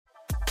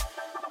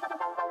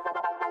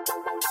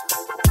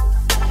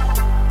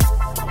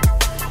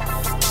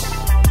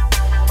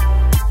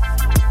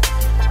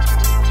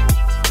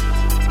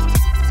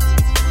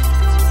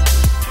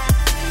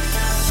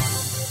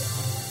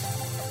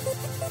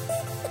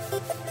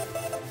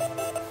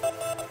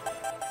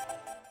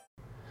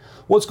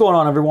What's going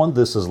on, everyone?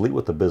 This is Lee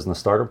with the Business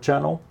Startup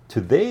Channel.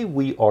 Today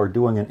we are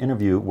doing an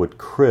interview with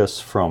Chris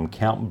from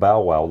Camp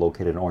Bow Wow,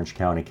 located in Orange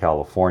County,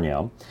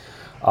 California.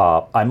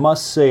 I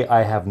must say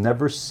I have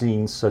never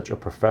seen such a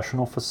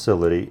professional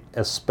facility,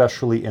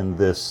 especially in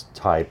this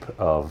type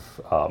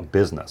of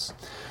business.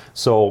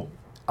 So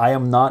I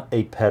am not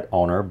a pet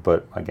owner,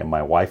 but again,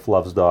 my wife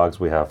loves dogs.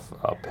 We have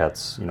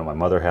pets. You know, my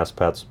mother has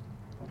pets.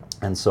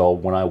 And so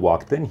when I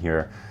walked in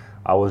here,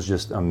 I was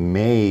just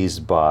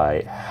amazed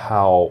by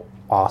how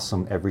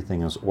awesome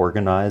everything is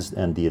organized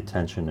and the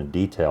attention to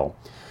detail.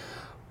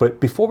 But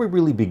before we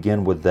really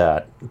begin with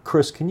that,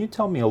 Chris, can you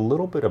tell me a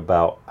little bit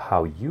about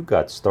how you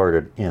got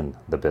started in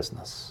the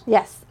business?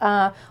 Yes.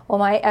 Well,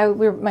 my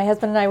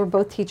husband and I were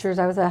both teachers.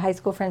 I was a high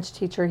school French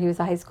teacher. He was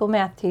a high school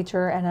math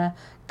teacher and a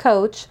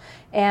coach.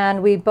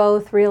 And we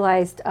both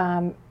realized,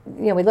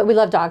 we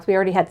love dogs. We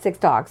already had 6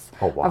 dogs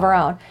of our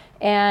own.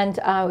 And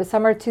it was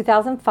summer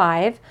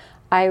 2005.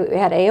 I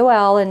had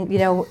AOL, and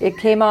it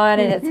came on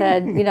and it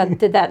said,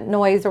 did that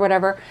noise or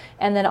whatever.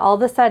 And then all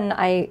of a sudden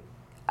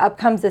up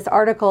comes this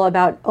article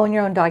about own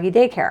your own doggy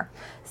daycare.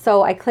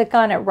 So I click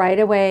on it right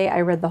away.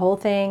 I read the whole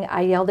thing.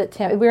 I yelled at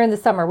Tim. We were in the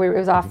summer. It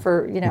was off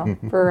for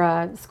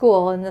for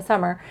school in the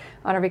summer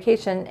on our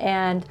vacation.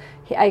 And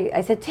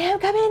I said, Tim,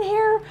 come in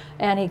here.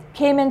 And he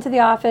came into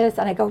the office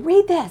and I go,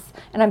 read this.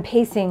 And I'm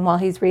pacing while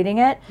he's reading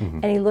it.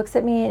 And he looks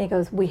at me and he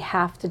goes, we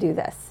have to do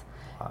this.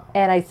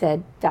 And I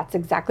said, that's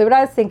exactly what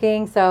I was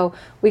thinking. So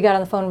we got on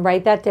the phone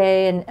right that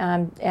day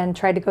and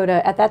tried to go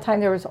to, at that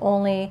time there was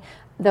only,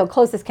 the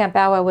closest Camp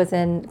Bow Wow was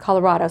in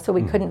Colorado, so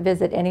we couldn't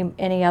visit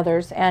any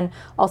others. And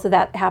also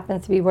that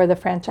happens to be where the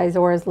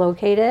franchisor is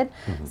located.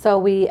 So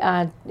we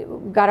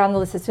got on the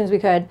list as soon as we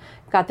could,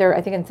 got there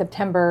I think in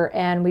September,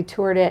 and we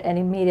toured it and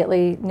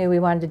immediately knew we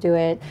wanted to do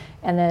it.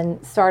 And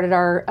then started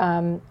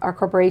our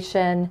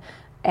corporation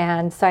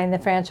and signed the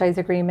franchise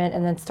agreement,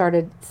 and then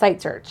started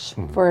site search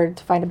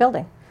to find a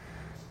building.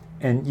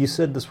 And you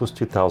said this was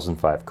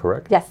 2005,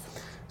 correct? Yes.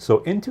 So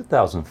in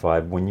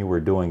 2005, when you were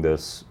doing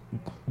this,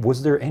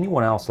 was there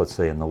anyone else, let's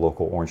say in the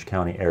local Orange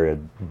County area,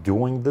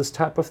 doing this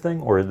type of thing,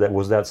 or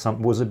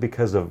was it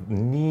because of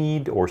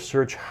need or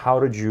search? How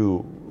did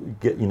you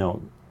get,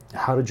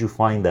 how did you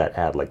find that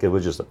ad? Like it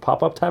was just a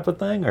pop-up type of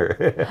thing,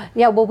 or?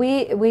 Yeah, well,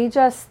 we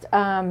just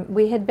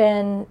we had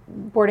been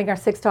boarding our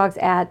 6 dogs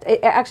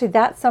actually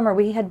that summer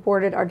we had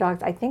boarded our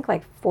dogs I think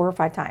like 4 or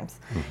 5 times,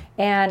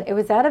 and it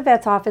was at a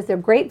vet's office. They're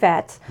great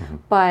vets,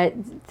 but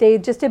they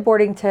just did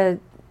boarding to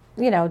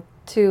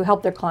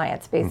help their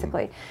clients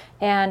basically.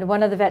 And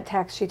one of the vet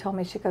techs, she told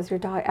me, she goes, your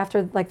dog,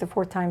 after like the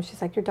 4th time,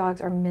 she's like, your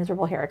dogs are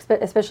miserable here,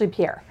 especially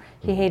Pierre.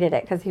 He hated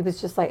it because he was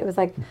just like, it was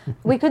like,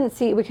 we couldn't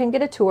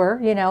get a tour,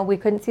 we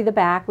couldn't see the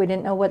back. We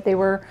didn't know what they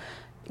were,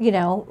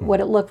 what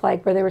it looked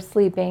like where they were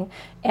sleeping.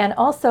 And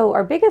also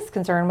our biggest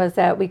concern was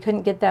that we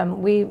couldn't get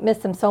them, we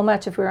missed them so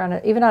much if we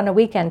were even on a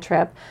weekend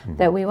trip,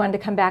 that we wanted to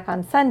come back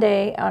on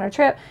Sunday on a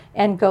trip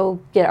and go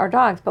get our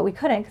dogs, but we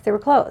couldn't because they were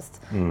closed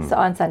so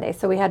on Sunday.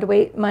 So we had to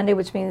wait Monday,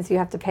 which means you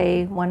have to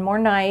pay one more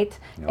night,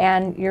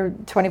 and you're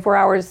 24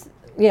 hours,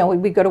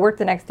 we'd go to work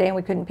the next day and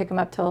we couldn't pick them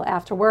up till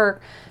after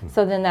work.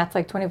 So then that's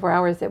like 24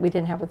 hours that we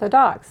didn't have with the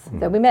dogs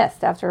that we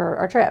missed after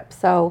our trip.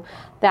 So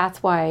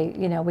that's why,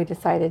 we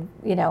decided,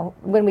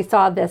 when we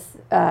saw this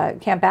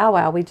Camp Bow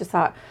Wow, we just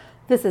thought,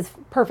 this is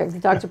perfect. The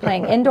dogs are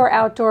playing indoor,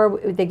 outdoor.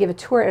 They give a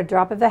tour at a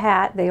drop of a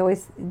hat. They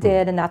always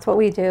did, and that's what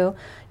we do.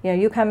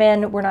 You come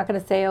in, we're not going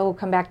to say, oh,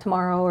 come back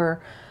tomorrow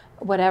or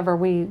whatever.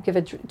 We give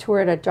a tour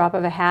at a drop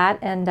of a hat,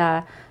 and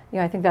I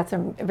think that's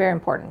very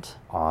important.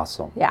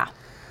 Awesome. Yeah.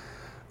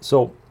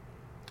 So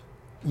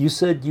you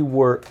said you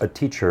were a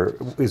teacher,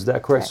 is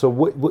that correct? Right. So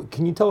what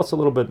can you tell us a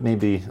little bit,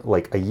 maybe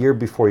like a year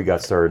before you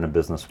got started in the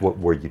business, what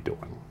were you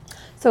doing?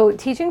 So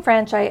teaching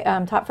French, I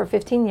taught for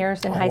 15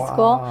 years in high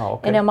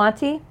school in El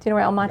Monte. Do you know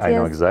where El Monte is? I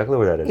know exactly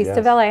where that is. East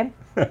of LA.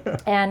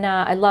 And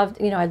I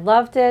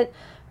loved it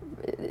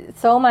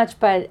so much,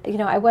 but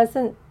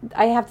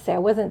I have to say I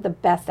wasn't the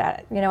best at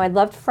it. I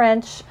loved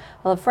French,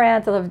 I loved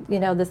France, I loved,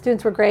 the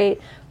students were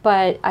great,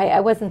 but I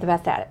wasn't the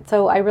best at it.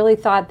 So I really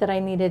thought that I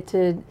needed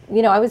to,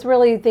 I was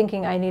really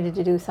thinking I needed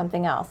to do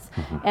something else.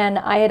 And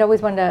I had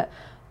always wanted to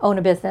own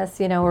a business,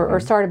 or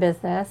start a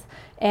business,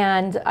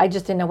 and I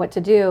just didn't know what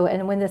to do.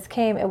 And when this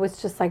came, it was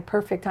just like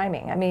perfect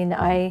timing. I mean,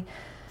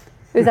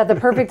 it was at the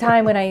perfect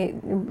time when I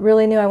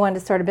really knew I wanted to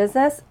start a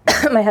business.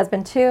 My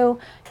husband too,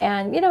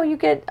 and you can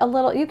get a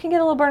little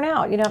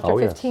burnout. After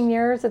 15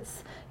 years,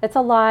 it's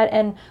a lot.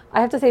 And I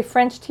have to say,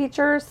 French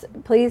teachers,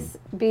 please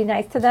be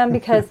nice to them,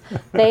 because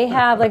they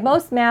have, like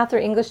most math or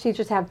English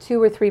teachers have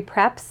 2 or 3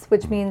 preps,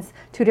 which means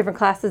 2 different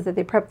classes that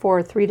they prep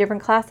for, 3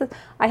 different classes.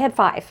 I had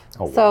 5.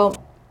 Oh, wow. So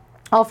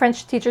all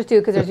French teachers do,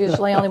 because there's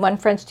usually only one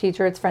French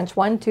teacher. It's French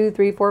 1, 2,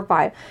 3, 4,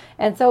 5,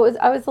 and so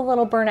I was a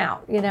little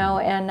burnout,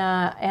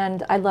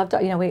 and I loved,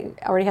 we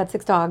already had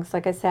 6 dogs,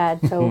 like I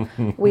said, so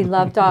we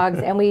loved dogs,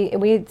 and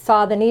we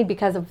saw the need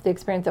because of the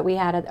experience that we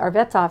had at our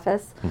vet's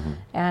office,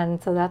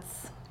 and so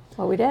that's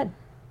what we did.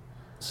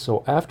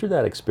 So after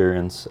that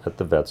experience at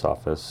the vet's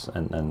office,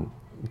 and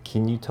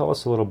Can you tell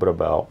us a little bit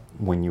about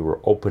when you were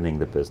opening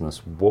the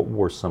business? What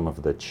were some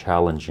of the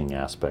challenging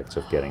aspects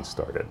of getting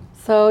started?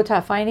 So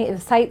tough. Finding the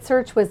site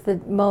search was the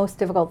most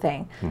difficult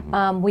thing.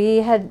 We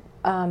had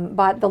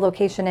bought the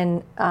location,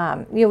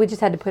 and we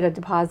just had to put a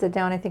deposit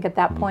down. I think at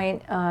that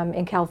point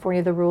in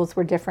California, the rules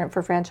were different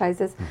for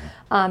franchises.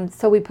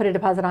 So we put a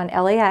deposit on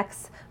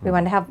LAX. We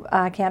wanted to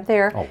have camp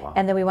there,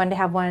 and then we wanted to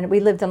have one. We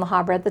lived in La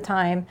Habra at the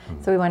time,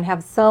 so we wanted to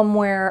have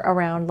somewhere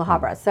around La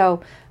Habra.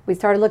 So we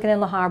started looking in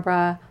La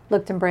Habra,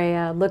 looked in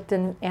Brea, looked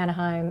in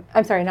Anaheim.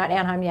 I'm sorry, not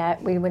Anaheim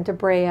yet. We went to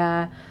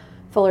Brea,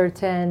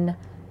 Fullerton.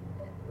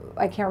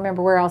 I can't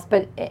remember where else,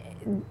 but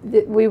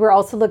we were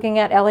also looking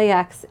at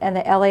LAX, and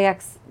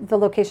the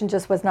location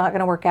just was not going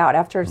to work out.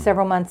 After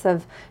several months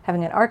of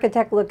having an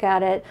architect look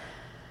at it,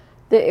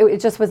 it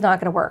just was not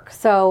going to work.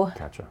 So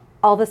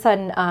all of a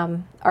sudden,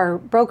 our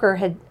broker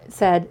had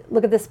said,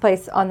 "Look at this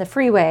place on the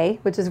freeway,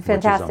 which is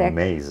fantastic,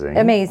 which is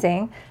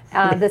amazing,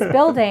 this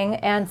building."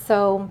 And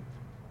so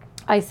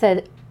I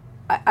said,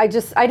 I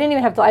didn't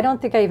even have to. I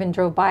don't think I even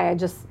drove by. I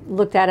just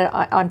looked at it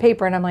on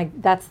paper, and I'm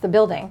like, "That's the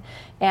building."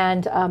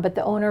 And but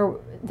the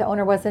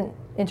owner wasn't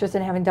interested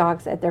in having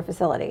dogs at their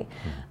facility.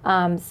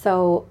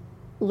 So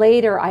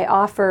later, I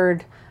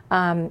offered.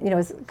 It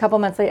was a couple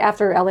months later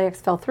after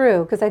LAX fell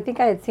through, because I think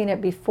I had seen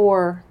it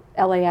before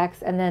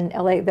LAX, and then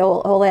the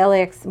whole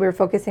LAX, we were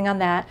focusing on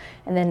that.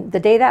 And then the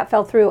day that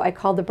fell through, I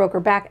called the broker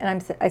back,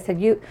 and I said,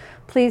 "You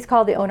please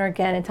call the owner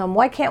again and tell him,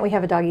 why can't we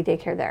have a doggy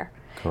daycare there?"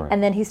 Correct.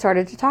 And then he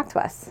started to talk to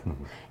us.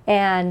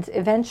 And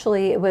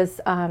eventually it was,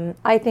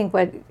 I think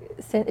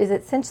is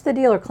it cinch the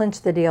deal or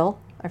clinch the deal?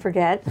 I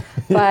forget.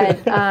 But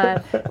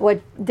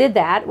what did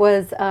that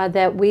was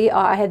that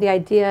I had the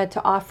idea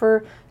to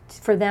offer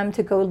for them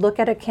to go look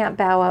at a Camp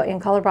Bow Wow in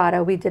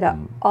Colorado. We did a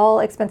all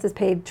expenses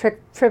paid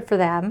trip for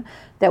them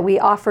that we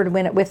offered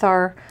with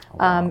our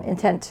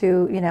intent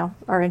to,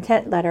 our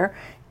intent letter.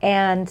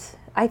 And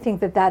I think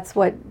that that's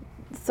what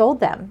sold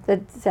them,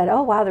 that said,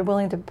 "Oh wow, they're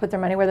willing to put their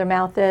money where their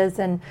mouth is,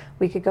 and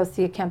we could go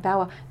see a Camp Bow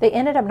Wow." They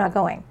ended up not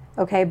going,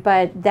 okay,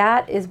 but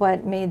that is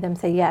what made them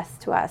say yes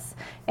to us.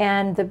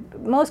 And the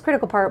most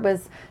critical part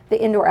was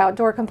the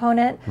indoor-outdoor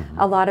component.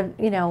 A lot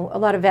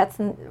of vets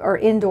are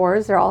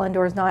indoors; they're all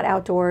indoors, not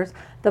outdoors.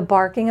 The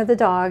barking of the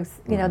dogs,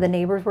 the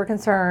neighbors were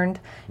concerned,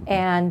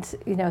 and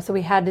so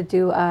we had to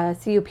do a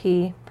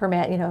CUP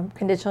permit,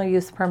 conditional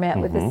use permit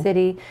with the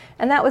city,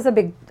 and that was a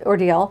big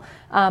ordeal.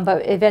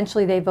 But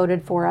eventually, they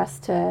voted for us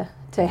to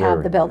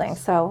have the building,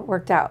 so it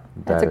worked out.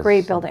 It's a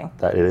great building.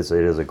 It is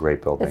a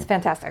great building. It's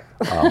fantastic.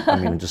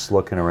 Just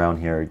looking around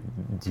here,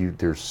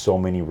 there's so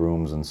many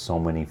rooms and so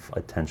many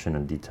attention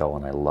and detail,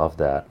 and I love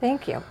that.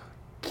 Thank you.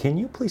 Can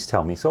you please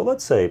tell me, so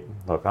let's say,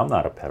 look, I'm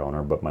not a pet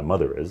owner, but my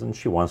mother is, and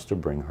she wants to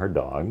bring her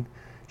dog.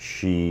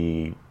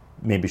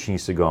 Maybe she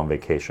needs to go on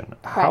vacation.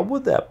 Right. How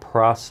would that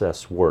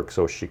process work?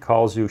 So she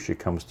calls you, she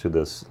comes to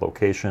this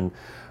location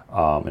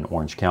in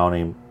Orange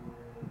County.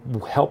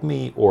 Help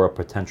me or a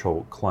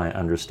potential client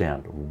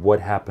understand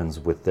what happens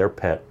with their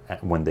pet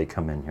when they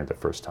come in here the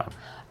first time.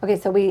 Okay,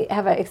 so we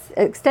have an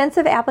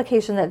extensive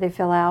application that they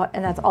fill out,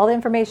 and that's all the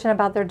information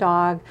about their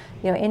dog,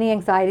 any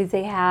anxieties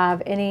they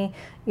have, any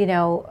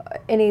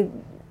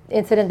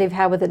incident they've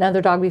had with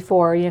another dog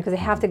before, because they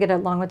have to get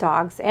along with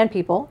dogs and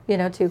people,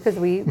 too, because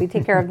we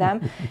take care of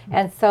them.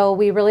 And so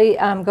we really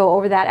go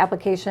over that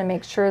application,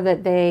 make sure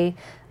that they,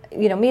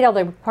 meet all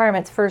the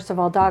requirements. First of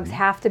all, dogs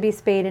have to be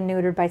spayed and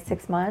neutered by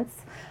 6 months.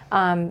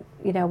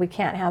 We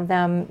can't have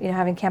them,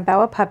 having Camp Bow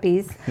Wow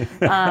puppies,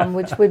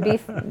 which would be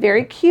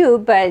very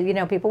cute, but,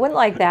 people wouldn't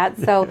like that.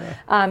 So,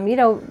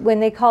 when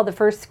they call, the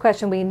first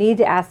question we need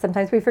to ask,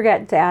 sometimes we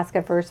forget to ask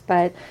at first,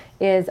 but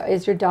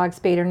is your dog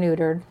spayed or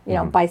neutered,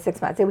 by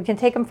 6 months. And we can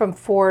take them from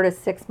 4 to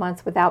 6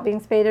 months without being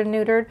spayed or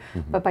neutered,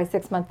 but by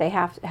 6 months they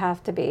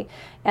have to be.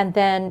 And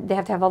then they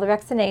have to have all the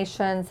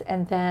vaccinations,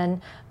 and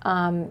then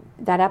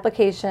that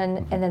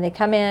application, and then they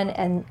come in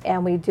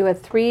and we do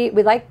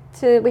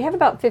we have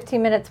about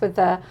 15 minutes with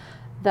the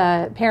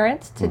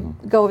parents to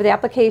go over the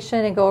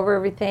application and go over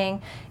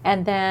everything,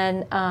 and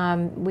then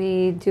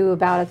we do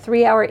about a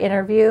 3-hour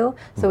interview.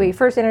 So we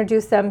first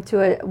introduce them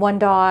to one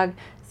dog,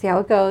 see how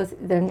it goes,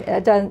 then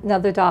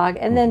another dog,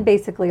 and then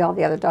basically all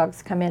the other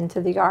dogs come into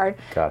the yard.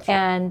 Gotcha.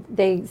 And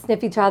they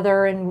sniff each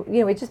other, and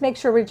we just make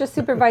sure we're just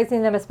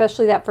supervising them,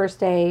 especially that first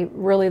day,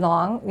 really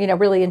long,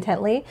 really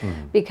intently,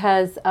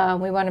 because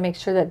we want to make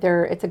sure that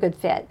it's a good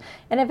fit.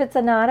 And if it's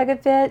not a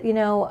good fit,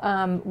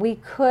 we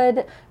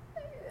could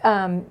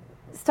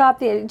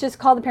just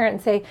call the parent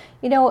and say,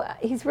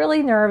 he's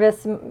really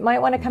nervous, might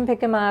want to come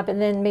pick him up,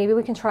 and then maybe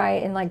we can try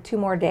in like 2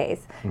 more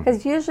days.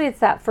 Because usually it's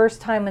that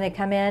first time when they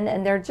come in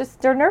and they're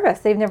nervous.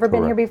 They've never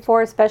been here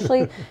before,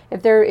 especially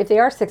if they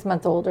are 6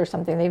 months old or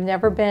something. Maybe they've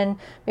never been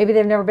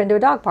to a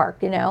dog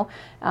park,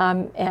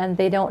 and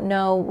they don't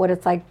know what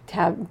it's like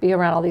to be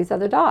around all these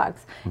other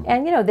dogs.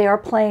 And they are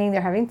playing,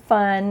 they're having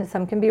fun.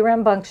 Some can be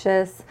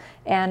rambunctious,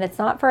 and it's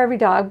not for every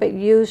dog, but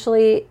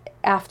usually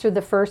after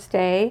the first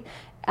day,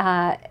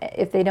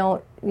 if they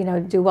don't,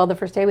 do well the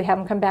first day, we have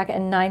them come back,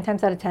 and 9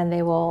 times out of 10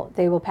 they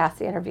will pass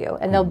the interview,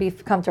 and they'll be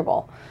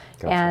comfortable.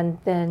 Gotcha. And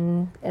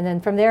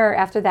then from there,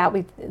 after that,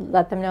 we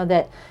let them know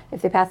that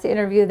if they pass the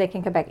interview, they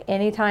can come back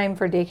anytime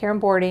for daycare and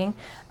boarding.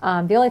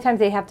 The only times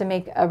they have to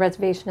make a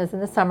reservation is in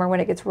the summer when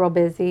it gets real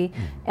busy,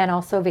 and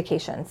also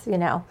vacations,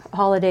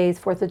 holidays,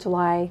 4th of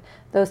July,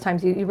 those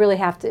times you really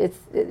have to, it's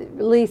at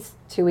least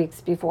 2 weeks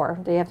before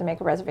they have to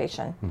make a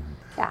reservation.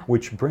 Yeah.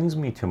 Which brings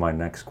me to my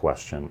next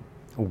question.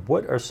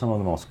 What are some of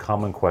the most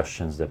common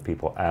questions that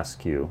people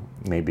ask you,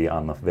 maybe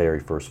on the very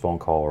first phone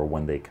call or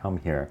when they come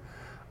here?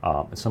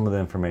 Some of the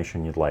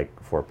information you'd like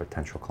for a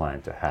potential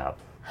client to have?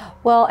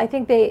 Well, I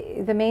think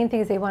the main thing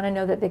is they want to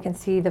know that they can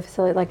see the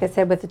facility. Like I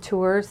said, with the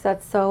tours,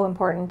 that's so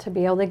important to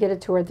be able to get a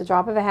tour at the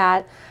drop of a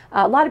hat.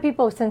 A lot of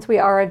people, since we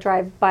are a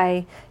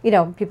drive-by,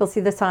 people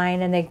see the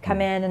sign and they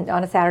come in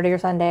on a Saturday or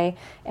Sunday,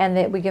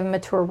 and we give them a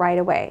tour right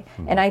away.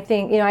 And I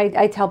think,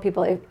 I tell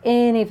people, if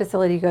any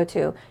facility you go to,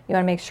 you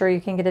want to make sure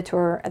you can get a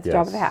tour at the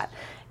drop of a hat.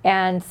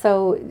 And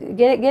so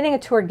getting a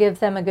tour gives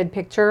them a good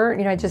picture.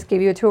 I just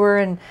gave you a tour,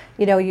 and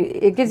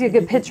it gives you a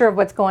good picture of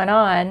what's going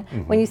on.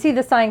 When you see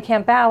the sign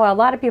Camp Bow Wow, a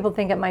lot of people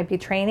think it might be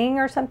training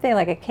or something,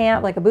 like a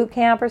camp, like a boot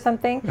camp or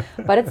something,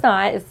 but it's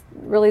not. It's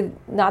really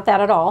not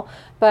that at all.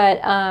 But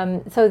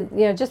so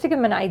just to give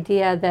them an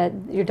idea that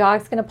your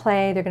dog's going to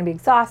play, they're going to be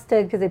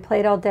exhausted because they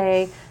played all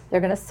day, they're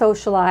going to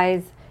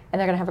socialize, and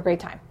they're going to have a great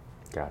time.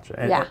 Gotcha.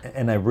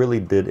 And I really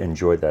did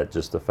enjoy that,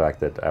 just the fact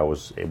that I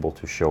was able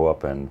to show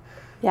up and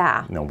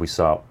we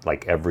saw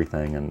like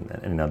everything,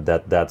 and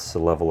that's the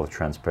level of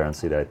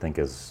transparency that I think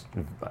is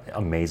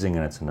amazing,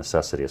 and it's a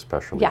necessity,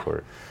 especially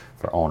for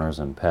owners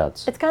and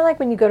pets. It's kind of like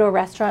when you go to a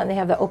restaurant and they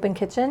have the open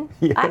kitchen.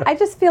 I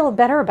just feel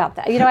better about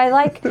that. I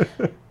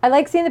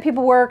like seeing the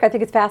people work. I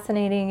think it's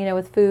fascinating,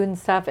 with food and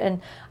stuff, and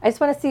I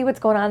just want to see what's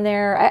going on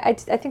there. I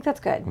think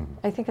that's good.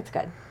 I think it's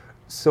good.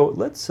 So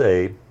let's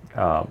say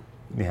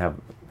you have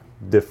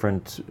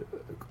different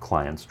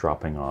clients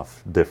dropping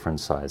off different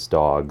size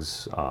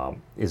dogs. How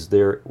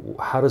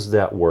does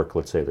that work?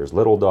 Let's say there's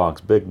little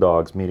dogs, big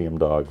dogs, medium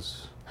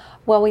dogs.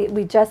 Well,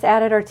 we just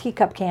added our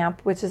teacup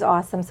camp, which is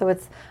awesome. So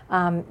it's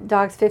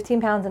dogs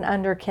 15 pounds and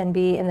under can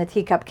be in the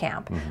teacup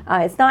camp.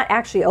 It's not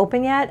actually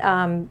open yet,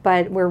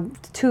 but we're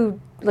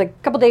a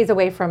couple days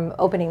away from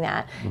opening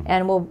that,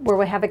 and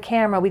we'll have a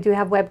camera. We do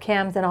have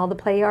webcams in all the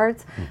play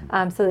yards,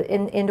 so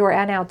in indoor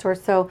and outdoor.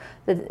 So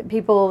the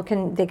people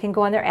can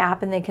go on their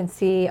app and they can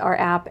see our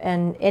app,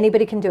 and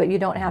anybody can do it. You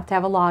don't have to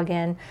have a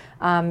login.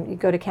 You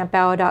go to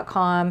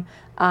campbowwow.com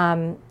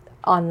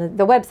on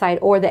the website,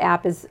 or the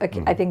app is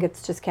I think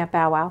it's just Camp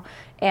Bow Wow,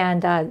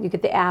 and you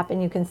get the app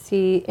and you can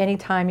see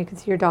anytime. You can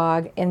see your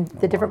dog in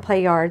the different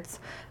play yards.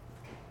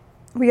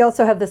 We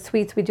also have the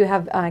suites. We do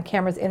have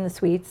cameras in the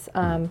suites.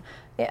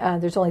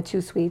 There's only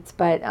 2 suites,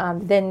 but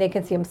then they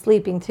can see them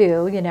sleeping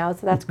too, so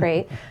that's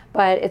great.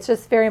 But it's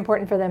just very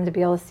important for them to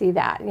be able to see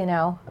that,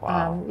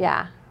 Wow.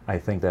 Yeah. I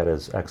think that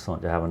is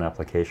excellent to have an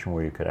application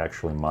where you could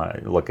actually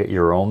look at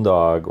your own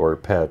dog or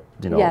pet,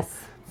 Yes.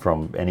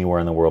 from anywhere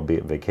in the world, be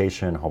it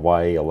vacation,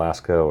 Hawaii,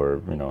 Alaska,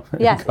 or,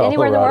 Yes,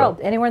 anywhere in the world.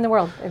 Anywhere in the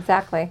world,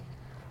 exactly.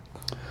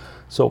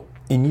 So,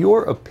 in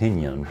your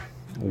opinion,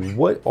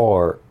 what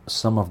are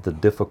some of the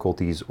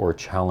difficulties or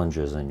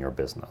challenges in your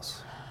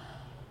business?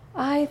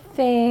 I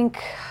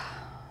think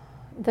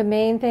the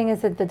main thing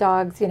is that the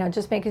dogs,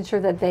 just making sure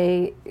that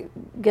they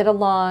get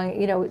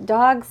along.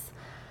 Dogs,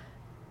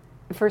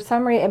 for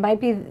some reason, it might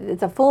be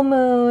it's a full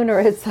moon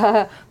or it's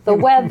the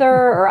weather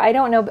or I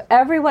don't know. But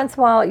every once in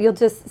a while,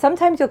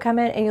 sometimes you'll come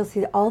in and you'll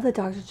see all the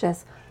dogs are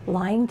just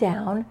lying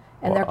down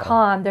and they're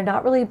calm. They're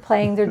not really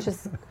playing. They're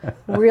just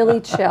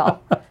really chill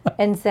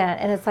and zen.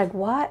 And it's like,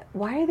 what?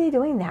 Why are they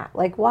doing that?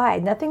 Like, why?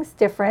 Nothing's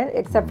different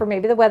except for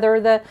maybe the weather or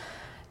the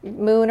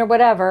moon or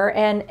whatever,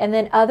 and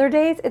then other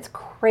days it's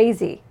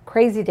crazy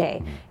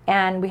day,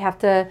 and we have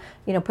to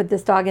put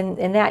this dog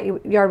in that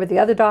yard with the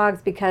other dogs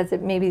because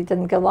it maybe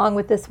doesn't get along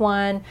with this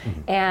one,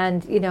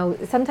 and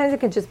sometimes it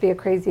can just be a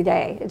crazy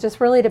day. It just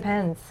really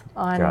depends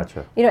on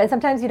Gotcha. And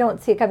sometimes you don't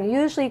see it coming.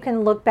 Usually you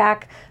can look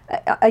back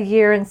a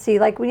year and see,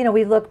 like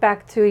we look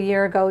back to a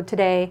year ago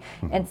today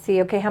and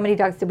see, okay, how many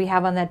dogs did we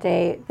have on that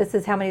day? This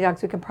is how many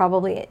dogs we can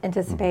probably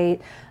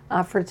anticipate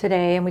for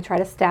today, and we try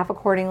to staff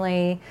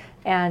accordingly.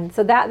 And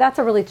so that's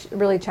a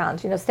really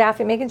challenge,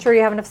 staffing, making sure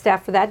you have enough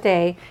staff for that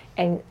day.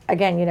 And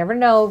again, you never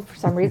know, for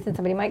some reason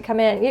somebody might come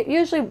in.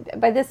 Usually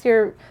by this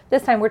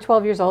time we're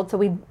 12 years old, so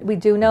we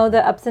do know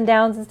the ups and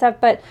downs and stuff.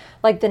 But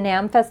like the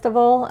NAM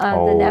festival,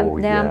 the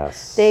NAM,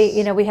 yes.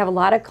 they, we have a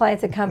lot of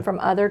clients that come from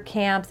other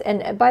camps.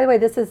 And by the way,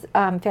 this is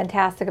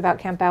fantastic about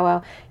Camp Bow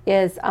Wow,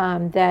 is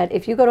that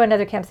if you go to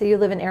another camp, say you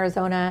live in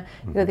Arizona,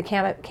 you go to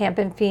the camp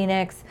in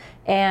Phoenix,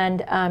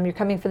 and you're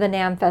coming for the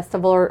NAM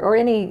festival or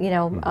any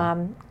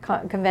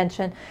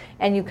convention,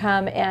 and you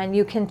come and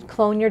you can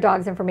clone your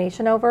dog's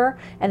information over,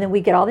 and then we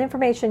get all the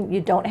information.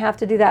 You don't have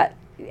to do that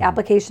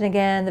application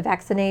again, the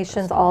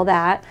vaccinations, all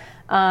that.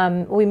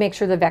 We make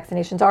sure the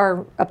vaccinations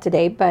are up to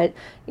date, but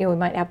we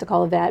might have to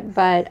call a vet.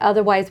 But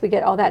otherwise, we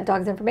get all that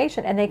dog's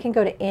information, and they can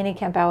go to any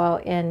Camp Bow Wow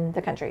in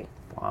the country.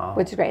 Wow.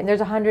 which is great. And there's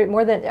 100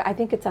 more than, I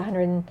think it's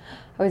 100. I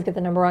always get the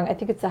number wrong. I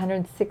think it's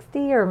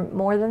 160 or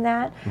more than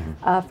that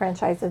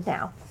franchises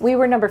now. We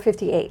were number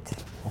 58.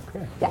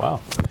 Okay. Yeah. Wow.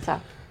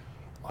 So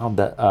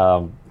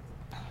That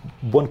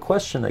one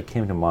question that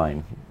came to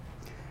mind.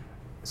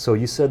 So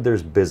you said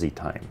there's busy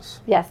times.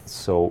 yes.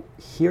 So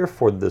here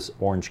for this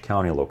Orange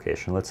County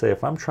location, let's say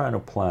if I'm trying to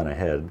plan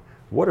ahead,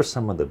 what are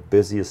some of the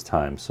busiest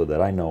times so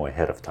that I know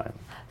ahead of time?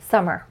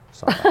 Summer.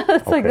 Summer.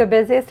 It's like the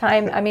busiest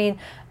time. I mean,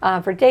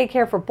 for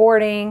daycare, for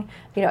boarding,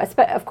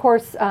 of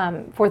course,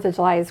 4th of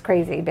July is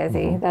crazy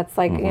busy. That's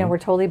like, we're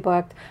totally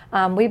booked.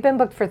 We've been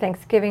booked for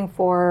Thanksgiving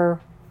for,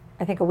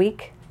 I think, a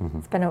week.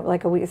 It's been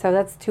like a week. So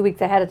that's 2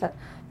 weeks ahead of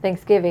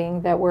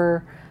Thanksgiving that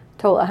we're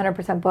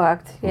 100%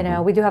 booked.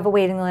 We do have a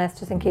waiting list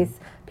just in case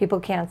people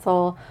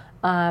cancel.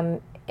 But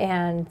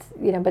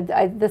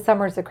the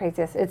summer is the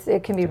craziest.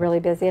 It can be really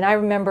busy. And I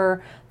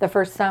remember the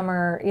first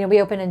summer,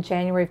 we opened in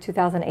January of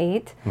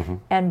 2008.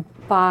 And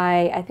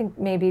by, I think,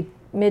 maybe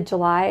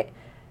mid-July,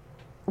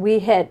 we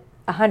hit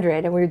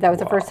 100. And that was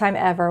the first time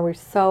ever. We're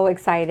so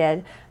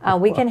excited.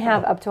 We can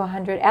have up to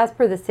 100. As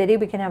per the city,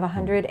 we can have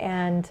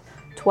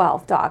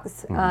 112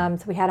 dogs. So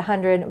we had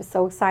 100. And it was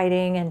so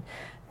exciting. And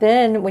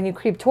then when you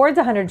creep towards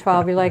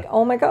 112, you're like,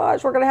 oh my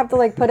gosh, we're going to have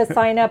to put a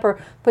sign up or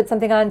put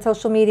something on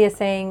social media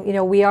saying,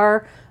 we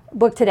are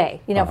booked today.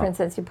 For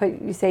instance,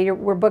 you say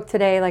we're booked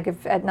today, like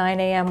if at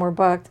 9 a.m. we're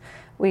booked,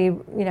 we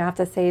have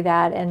to say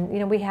that.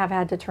 And, we have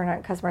had to turn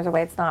our customers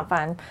away. It's not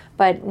fun.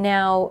 But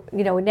now,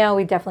 now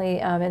we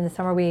definitely, in the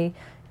summer, we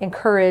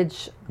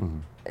encourage,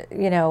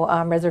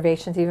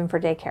 reservations even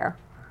for daycare.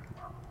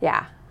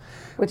 Yeah.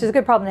 Which is a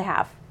good problem to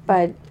have.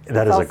 But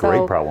that is also a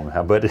great problem to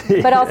have,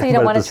 but also you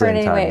don't want to turn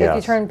anyway. If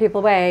you turn people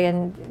away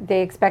and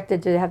they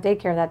expected to have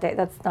daycare that day,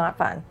 that's not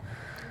fun.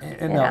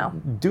 And now,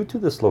 due to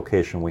this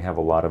location, we have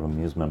a lot of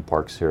amusement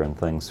parks here and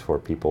things for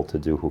people to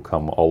do who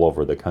come all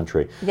over the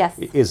country. Yes.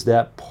 Is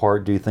that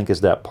part? Do you think is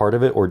that part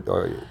of it, or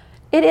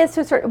it is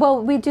to a certain?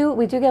 Well, we do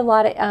get a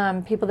lot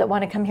of people that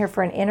want to come here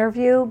for an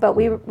interview, but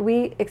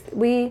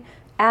we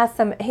ask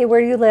them, hey,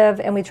 where do you live?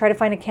 And we try to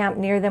find a camp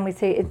near them. We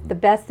say the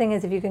best thing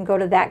is if you can go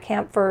to that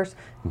camp first,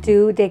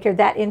 do daycare.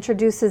 That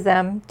introduces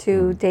them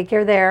to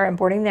daycare there and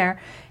boarding there,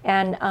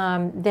 and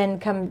then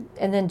come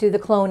and then do the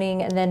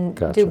cloning and then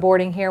do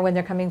boarding here when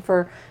they're coming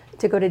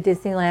to go to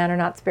Disneyland or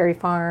Knott's Berry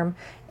Farm.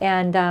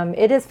 And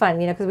it is fun,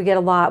 because we have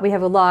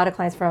a lot of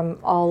clients from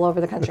all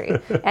over the country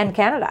and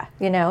Canada,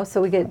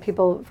 so we get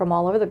people from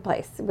all over the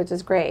place, which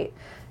is great.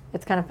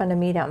 It's kind of fun to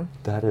meet them.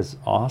 That is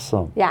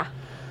awesome. Yeah.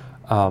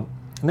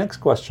 Next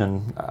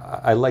question,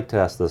 I like to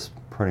ask this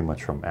pretty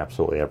much from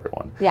absolutely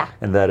everyone. Yeah.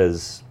 And that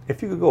is,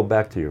 if you could go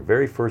back to your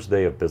very first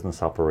day of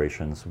business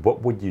operations,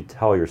 what would you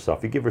tell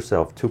yourself? You give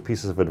yourself 2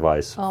 pieces of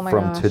advice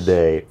from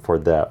today for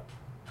that.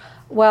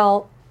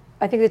 Well,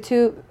 I think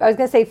I was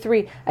going to say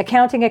 3,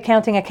 accounting.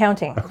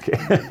 Okay.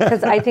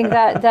 Because I think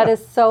that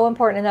is so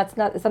important, and that's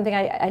not something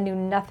I knew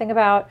nothing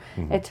about.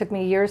 It took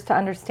me years to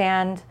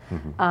understand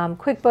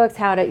QuickBooks,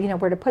 how to,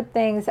 where to put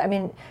things. I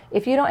mean,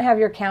 if you don't have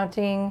your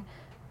accounting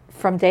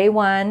from day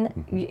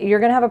one, you're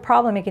going to have a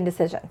problem making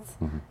decisions,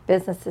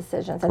 business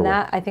decisions. And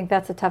I think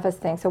that's the toughest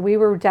thing. So we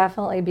were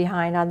definitely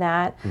behind on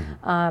that.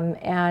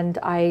 And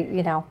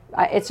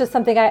it's just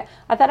something I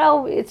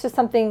thought, it's just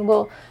something,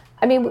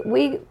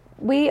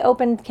 we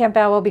opened Camp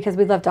Bow Wow because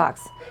we love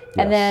dogs. Yes.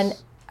 And then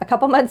a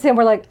couple months in,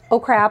 we're like, oh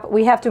crap,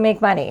 we have to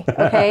make money,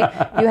 okay?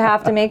 You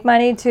have to make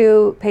money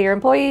to pay your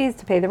employees,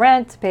 to pay the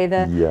rent, to pay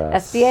the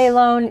SBA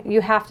loan.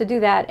 You have to do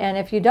that. And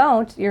if you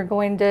don't, you're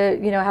going to,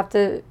 have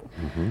to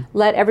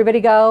let everybody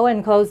go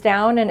and close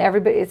down, and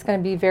it's going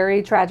to be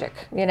very tragic,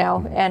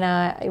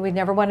 and we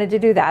never wanted to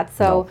do that.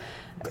 So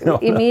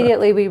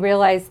immediately we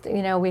realized,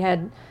 we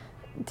had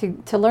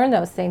to learn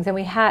those things. And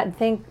we had,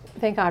 thank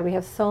God, we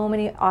have so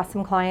many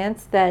awesome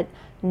clients that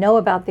know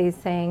about these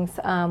things.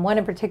 One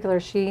in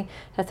particular, she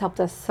has helped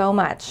us so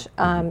much.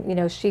 Her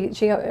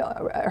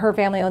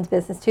family owns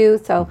business too,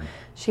 so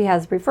she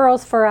has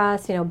referrals for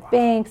us.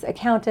 Banks,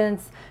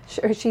 accountants.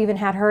 She even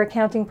had her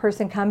accounting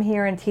person come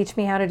here and teach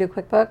me how to do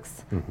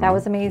QuickBooks. That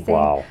was amazing.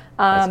 Wow,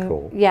 that's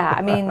cool. Yeah,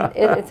 I mean,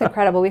 it's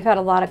incredible. We've had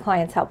a lot of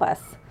clients help us,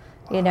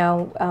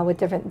 with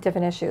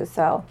different issues.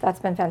 So that's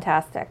been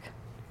fantastic.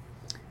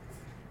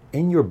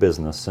 In your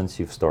business, since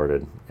you've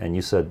started, and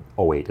you said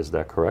 08, is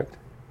that correct?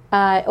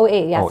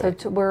 08, yeah.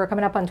 08. So we're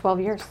coming up on 12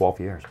 years. 12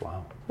 years,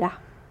 wow. Yeah.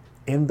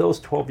 In those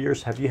 12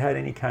 years, have you had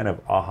any kind of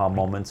aha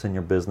moments in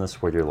your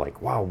business where you're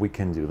like, wow, we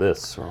can do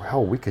this, or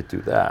how we could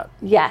do that?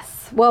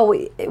 Yes. Well,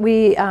 we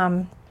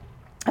I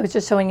was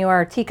just showing you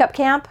our teacup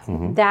camp.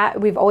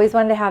 That we've always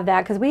wanted to have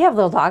that because we have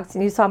little dogs.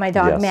 And you saw my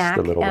dog, Mac.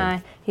 The little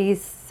one.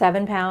 He's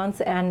 7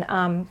 pounds,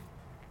 and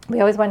we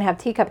always wanted to have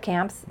teacup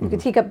camps,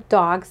 teacup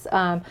dogs,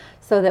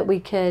 so that we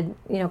could,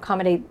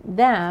 accommodate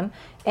them.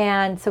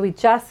 And so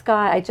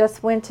I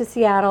just went to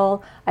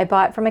Seattle. I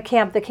bought from a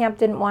camp. The camp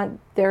didn't want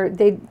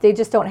they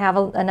just don't have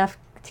enough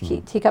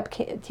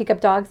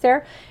teacup dogs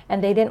there,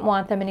 and they didn't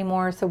want them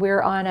anymore. So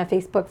we're on a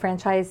Facebook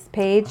franchise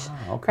page,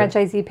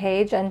 franchisee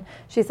page, and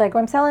she's like,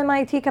 well, I'm selling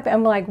my teacup. And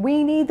I'm like,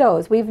 we need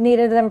those. We've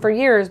needed them for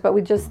years, but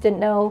we just didn't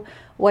know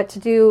what to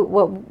do,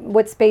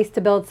 what space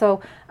to build.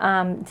 So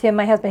Tim,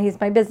 my husband, he's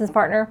my business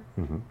partner.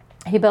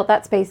 He built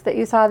that space that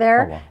you saw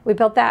there. Oh, wow. We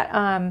built that,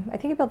 I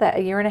think he built that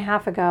a year and a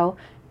half ago,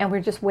 and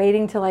we're just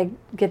waiting to like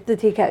get the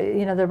teacup,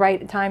 the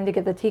right time to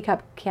get the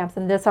teacup camps,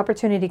 and this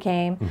opportunity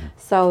came.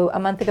 So a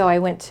month ago I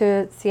went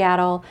to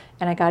Seattle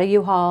and I got a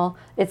U-Haul.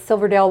 It's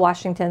Silverdale,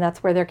 Washington.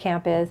 That's where their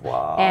camp is.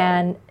 Wow.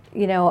 And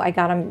I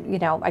got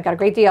them, I got a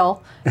great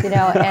deal, and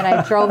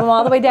I drove them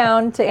all the way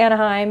down to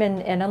Anaheim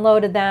and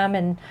unloaded them.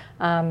 And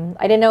I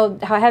didn't know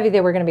how heavy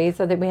they were going to be,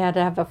 so that we had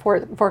to have a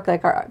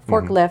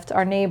forklift.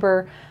 Our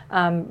neighbor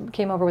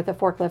came over with a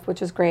forklift,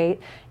 which was great,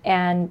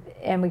 and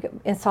we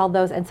installed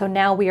those. And so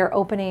now we are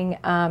opening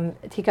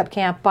Teacup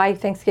Camp by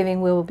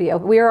Thanksgiving. We will be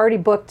open. We are already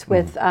booked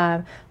with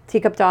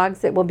teacup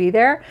dogs that will be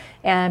there,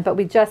 but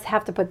we just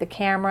have to put the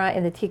camera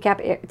in the teacup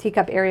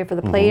area for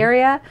the play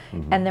area,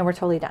 and then we're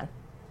totally done.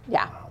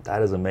 Yeah. Wow,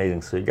 that is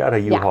amazing. So you got a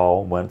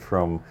U-Haul, went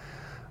from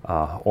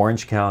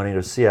Orange County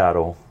to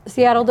Seattle.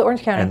 Seattle to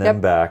Orange County. And then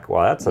back.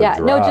 Wow, that's a drive.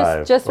 No,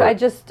 I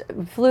just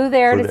flew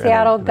there to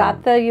Seattle,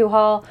 got the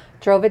U-Haul,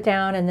 drove it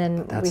down, and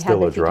then we had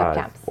the teacup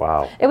camps.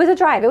 Wow. It was a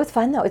drive. It was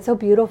fun, though. It's so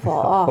beautiful.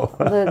 Oh,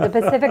 the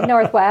Pacific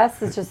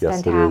Northwest is just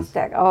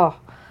fantastic. Oh,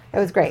 it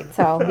was great.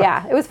 So,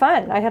 yeah, it was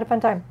fun. I had a fun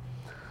time.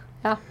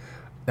 Yeah.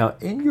 Now,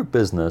 in your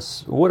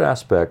business, what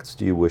aspects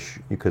do you wish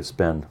you could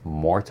spend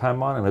more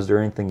time on, and is there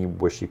anything you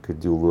wish you could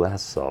do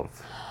less of?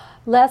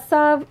 Less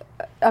of,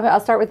 I'll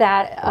start with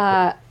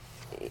that.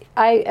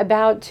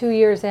 About 2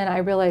 years in, I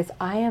realized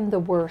I am the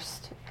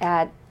worst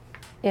at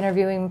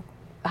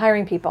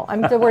hiring people.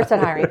 I'm the worst at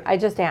hiring. I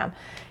just am.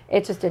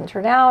 It just didn't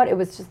turn out. It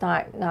was just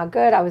not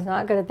good. I was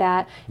not good at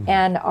that.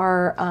 And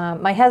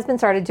my husband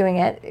started doing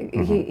it.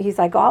 He's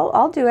like,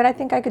 I'll do it. I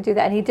think I could do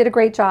that. And he did a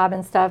great job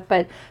and stuff.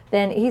 But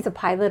then he's a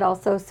pilot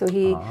also, so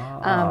he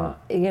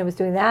was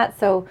doing that.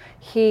 So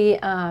he,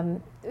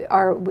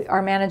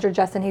 our manager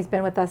Justin, he's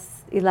been with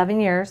us 11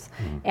 years,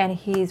 and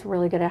he's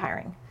really good at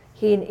hiring.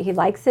 He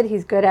likes it.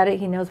 He's good at it.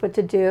 He knows what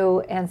to do.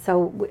 And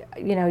so,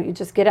 you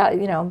just get out.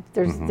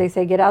 They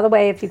say get out of the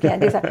way if you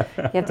can't do something.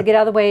 You have to get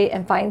out of the way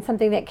and find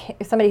something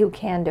somebody who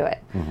can do it.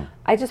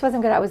 I just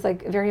wasn't good. I was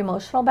like very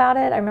emotional about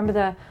it. I remember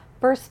the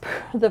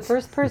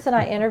first person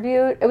I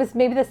interviewed. It was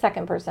maybe the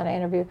second person I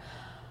interviewed.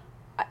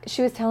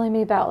 She was telling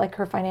me about like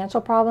her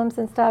financial problems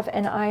and stuff,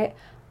 and I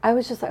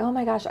was just like, oh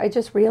my gosh! I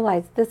just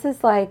realized this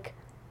is like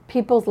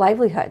people's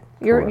livelihood.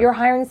 You're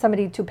hiring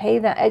somebody to pay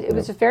them. It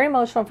was just very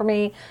emotional for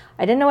me.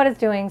 I didn't know what I was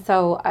doing,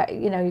 so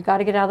you got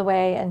to get out of the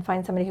way and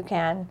find somebody who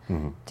can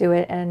do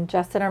it. And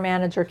Justin, our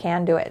manager,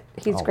 can do it.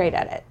 He's great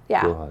at it.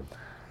 Yeah. Good.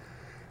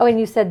 Oh, and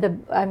you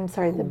said I'm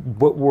sorry.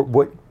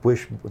 What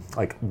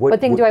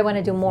thing do I want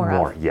to do more of?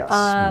 More, yes,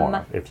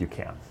 more if you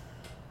can.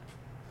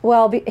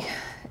 Well,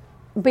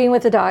 being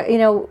with the dog,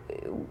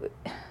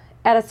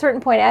 at a certain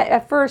point,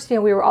 at first, we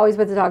were always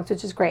with the dogs,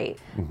 which is great.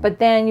 But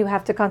then you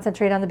have to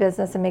concentrate on the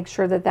business and make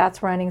sure that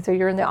that's running. So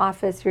you're in the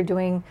office, you're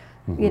doing,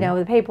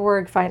 the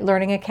paperwork,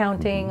 learning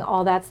accounting,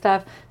 all that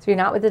stuff. So you're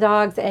not with the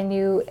dogs, and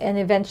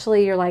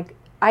eventually you're like,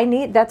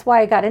 that's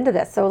why I got into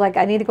this. So like,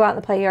 I need to go out in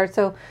the play yard.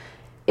 So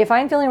if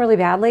I'm feeling really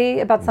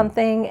badly about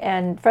something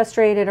and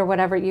frustrated or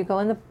whatever, you go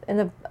in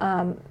the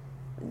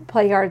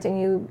play yards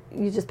and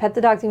you just pet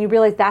the dogs, and you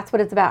realize that's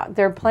what it's about.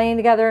 They're playing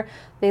together.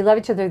 They love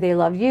each other. They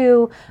love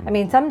you. I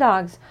mean, some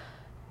dogs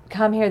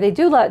come here.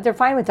 They're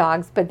fine with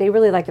dogs, but they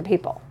really like the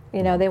people.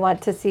 They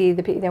want to see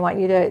they want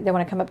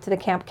to come up to the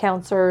camp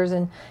counselors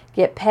and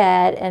get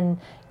pet, and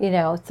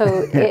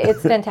so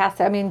it's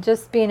fantastic. I mean,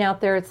 just being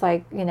out there, it's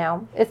like,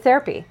 it's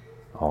therapy.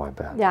 Oh, I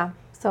bet. Yeah.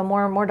 So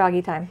more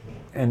doggy time.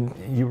 And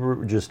you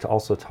were just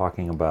also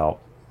talking about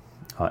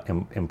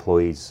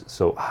employees.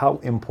 So how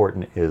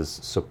important is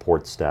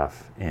support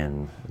staff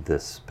in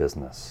this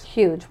business?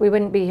 Huge. We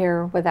wouldn't be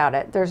here without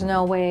it. There's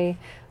no way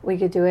we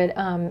could do it.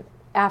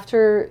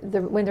 After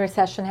when the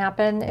recession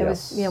happened, it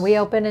was, we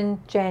opened in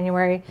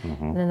January,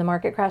 and then the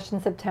market crashed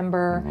in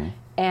September,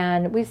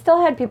 and we still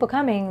had people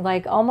coming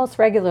like almost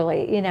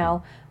regularly,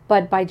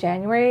 but by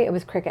January it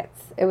was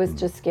crickets. It was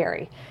just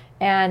scary.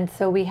 And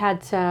so we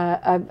had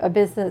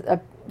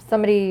to,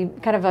 somebody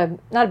kind of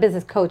not a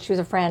business coach, she was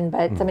a friend,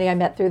 but somebody I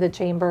met through the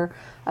Chamber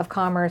of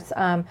Commerce.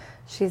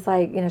 She's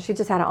like, she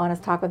just had an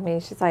honest talk with me.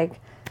 She's like,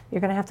 you're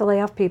going to have to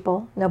lay off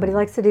people. Nobody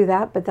likes to do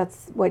that, but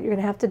that's what you're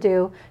going to have to do.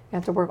 You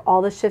have to work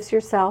all the shifts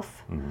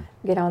yourself,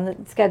 get on the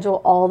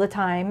schedule all the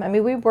time. I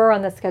mean, we were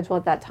on the schedule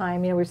at that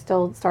time. We're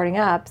still starting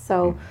up.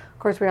 So, of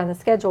course, we're on the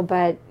schedule,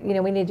 but, we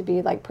need to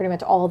be like pretty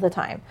much all the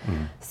time.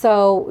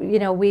 So,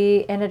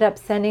 we ended up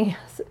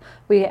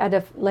we had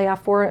to lay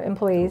off 4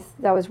 employees.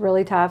 That was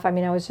really tough. I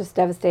mean, I was just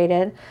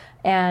devastated.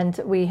 And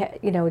we,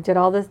 did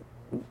all this.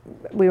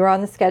 We were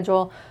on the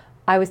schedule.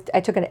 I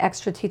took an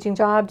extra teaching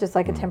job, just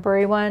like a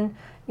temporary one,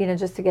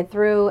 just to get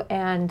through.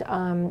 And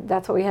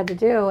that's what we had to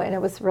do. And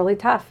it was really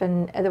tough.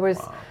 And there was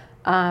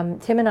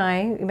Tim and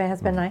I, my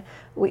husband and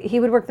I, he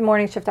would work the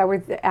morning shift, I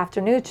worked the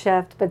afternoon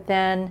shift, but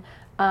then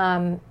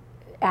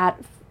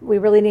we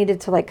really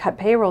needed to like cut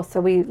payroll, so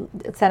we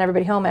sent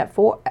everybody home at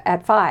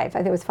 5. I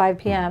think it was 5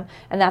 p.m.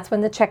 And that's when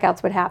the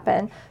checkouts would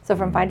happen. So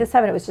from 5 to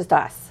 7, it was just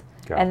us.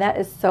 Gotcha. And that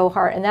is so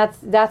hard. And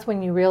that's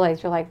when you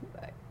realize you're like,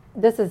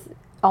 this is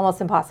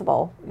almost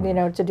impossible,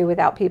 to do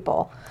without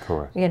people.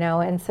 Correct.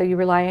 And so you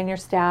rely on your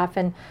staff,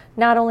 and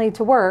not only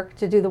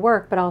to do the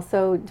work, but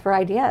also for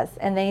ideas.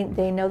 And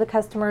they know the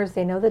customers,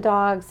 they know the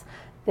dogs,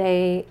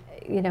 they,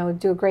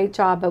 do a great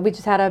job. But we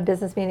just had a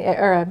business meeting,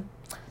 or a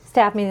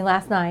staff meeting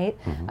last night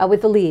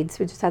with the leads.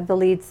 We just had the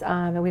leads,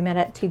 and we met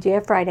at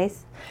TGF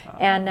Fridays,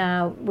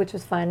 and which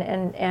was fun.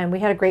 And we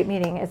had a great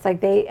meeting. It's like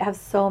they have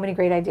so many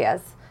great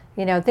ideas,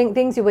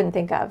 things you wouldn't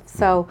think of.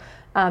 So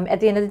at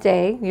the end of the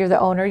day, you're the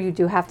owner. You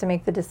do have to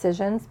make the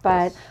decisions.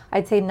 But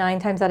I'd say 9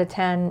 times out of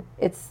 10,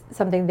 it's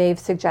something they've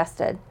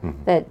suggested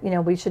that,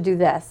 we should do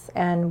this.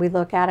 And we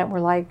look at it and we're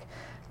like,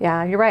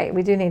 yeah, you're right.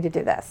 We do need to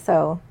do this.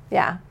 So,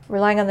 yeah,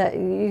 relying on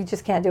you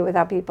just can't do it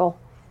without people.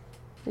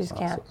 You just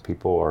can't. So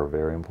people are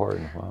very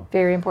important. Wow.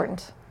 Very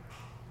important.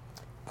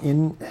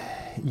 In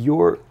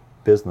your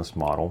business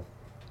model,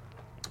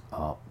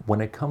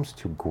 when it comes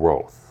to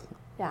growth,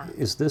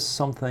 is this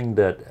something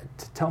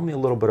tell me a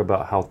little bit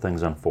about how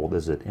things unfold.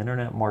 Is it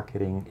internet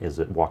marketing? Is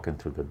it walking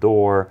through the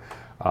door?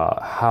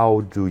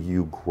 How do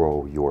you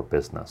grow your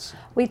business?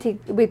 We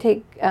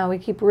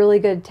keep really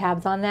good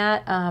tabs on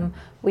that.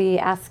 We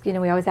ask,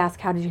 we always ask,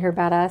 how did you hear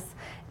about us?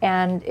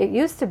 And it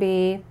used to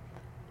be,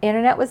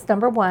 internet was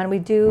number one. We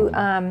do,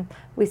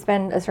 we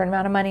spend a certain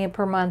amount of money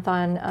per month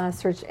on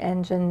search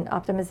engine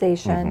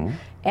optimization,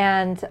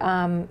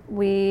 and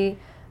we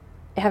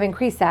have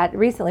increased that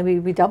recently.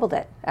 We doubled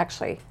it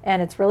actually,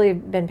 and it's really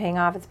been paying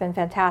off. It's been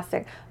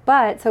fantastic.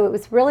 But so it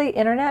was really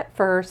internet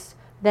first,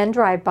 then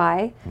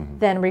drive-by,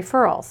 then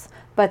referrals.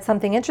 But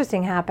something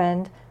interesting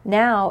happened.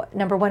 Now,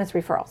 number one is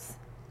referrals.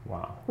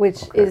 Wow.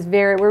 Which is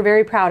we're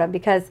very proud of,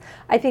 because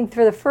I think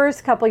for the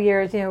first couple of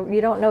years,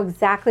 you don't know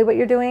exactly what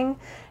you're doing.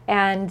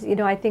 And,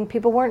 I think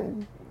people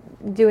weren't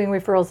doing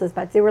referrals as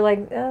much. They were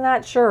like,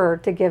 not sure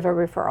to give a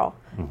referral,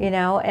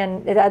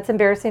 and that's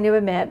embarrassing to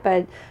admit,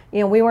 but,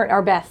 we weren't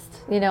our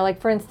best. Like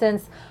for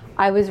instance,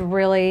 I was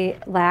really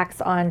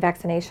lax on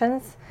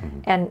vaccinations,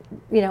 and,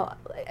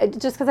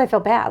 just because I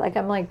felt bad. Like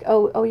I'm like,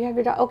 oh, you have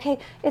your dog. Okay,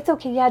 it's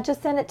okay. Yeah,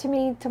 just send it to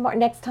me tomorrow,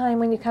 next time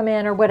when you come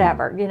in, or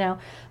whatever,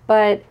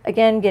 But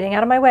again, getting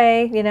out of my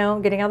way, getting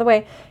out of the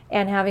way,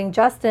 and having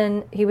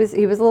Justin, he was a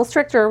little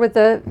stricter with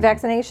the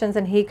vaccinations,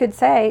 and he could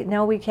say,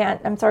 no, we can't.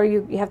 I'm sorry,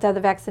 you have to have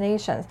the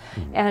vaccinations.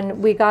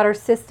 And we got our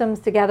systems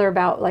together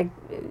about like,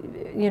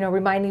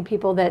 reminding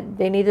people that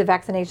they need the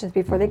vaccinations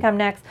before they come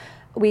next.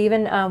 We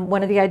even,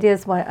 one of the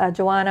ideas,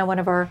 Joanna, one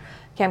of our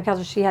camp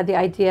counselors, she had the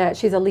idea,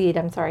 she's a lead,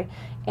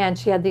 and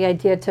she had the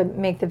idea to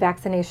make the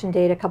vaccination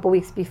date a couple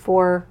weeks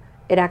before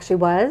it actually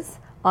was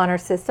on our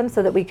system,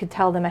 so that we could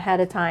tell them ahead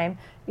of time,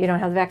 you don't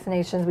have the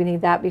vaccinations, we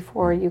need that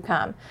before you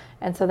come.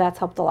 And so that's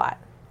helped a lot.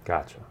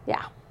 Gotcha.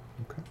 Yeah.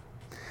 Okay.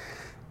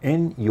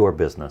 In your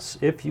business,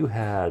 if you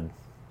had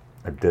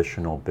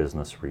additional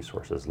business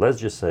resources, let's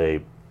just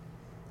say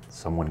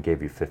someone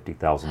gave you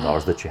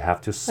 $50,000 that you have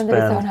to spend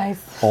so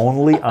nice.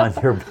 only on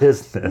your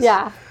business.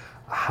 Yeah.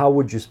 How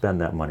would you spend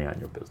that money on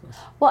your business?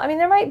 Well,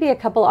 there might be a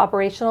couple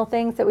operational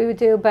things that we would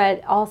do,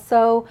 but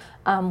also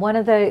one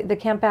of the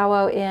Camp Bow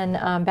Wow in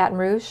Baton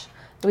Rouge,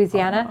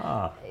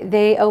 Louisiana,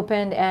 they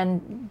opened,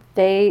 and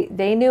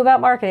they knew about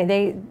marketing.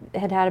 They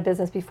had a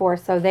business before,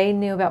 so they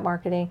knew about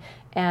marketing.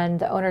 And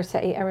the owner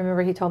said, I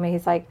remember he told me,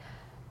 he's like,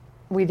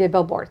 we did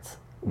billboards.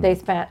 They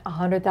spent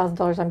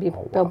 $100,000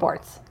 on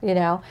billboards,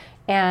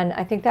 and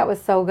I think that was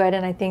so good.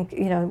 And I think,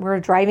 we're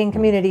a driving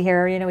community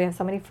here. We have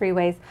so many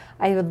freeways.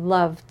 I would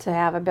love to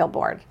have a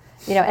billboard,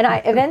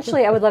 and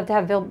eventually I would love to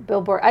have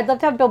billboard. I'd love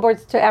to have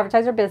billboards to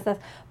advertise our business,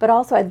 but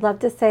also I'd love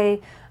to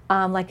say,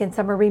 like in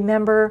summer,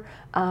 remember,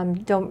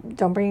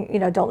 don't bring,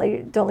 don't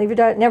leave your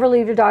dog, never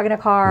leave your dog in a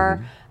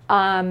car.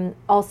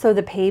 Also,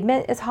 the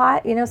pavement is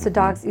hot, so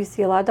dogs, you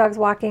see a lot of dogs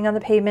walking on the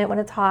pavement when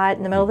it's hot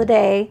in the middle of the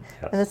day,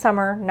 in the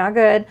summer, not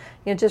good.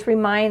 Just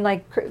remind,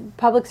 like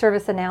public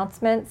service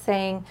announcements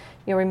saying,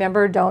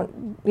 remember,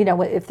 don't,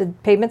 if the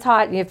pavement's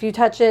hot, if you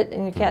touch it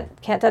and you can't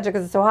touch it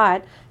because it's so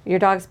hot, your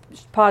dog's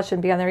paws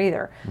shouldn't be on there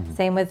either.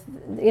 Same with,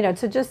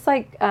 so just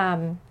like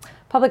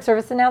public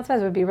service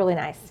announcements would be really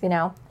nice,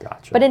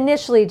 Gotcha. But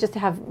initially, just to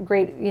have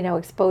great,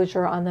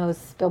 exposure on those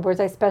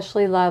billboards. I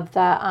especially love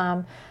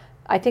the,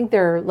 I think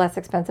they're less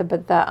expensive,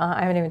 but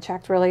I haven't even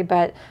checked really,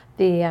 but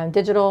the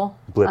digital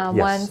Blip, yes,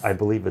 ones. I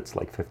believe it's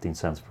like 15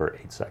 cents per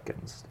 8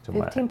 seconds. I'm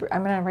going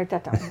to write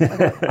that down.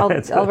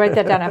 I'll write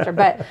that down after.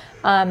 But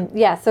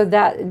so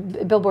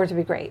that billboards would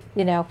be great,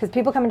 because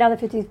people coming down the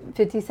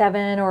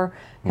 57 or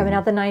coming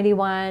out the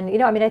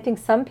 91, I think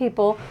some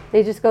people,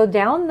 they just go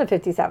down the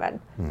 57,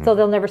 so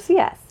they'll never see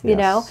us,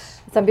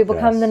 Some people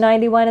come the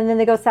 91 and then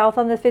they go south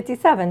on the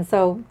 57,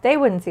 so they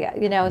wouldn't see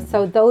it,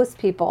 So those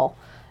people,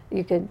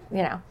 you could,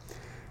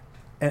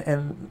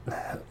 And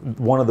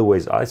one of the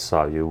ways I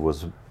saw you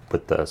was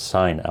with the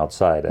sign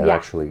outside and Yeah.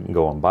 actually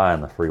going by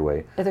on the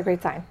freeway. It's a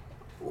great sign.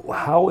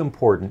 How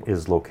important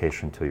is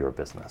location to your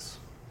business?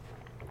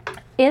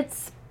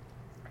 It's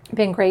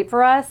been great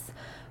for us,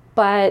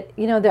 but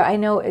I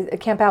know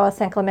Camp Bawa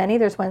San Clemente,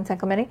 there's one in San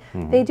Clemente.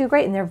 They do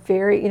great, and they're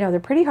very, they're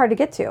pretty hard to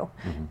get to,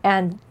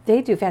 and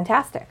they do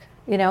fantastic.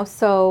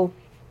 So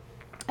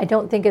I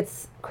don't think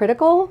it's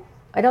critical.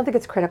 I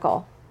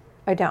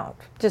don't,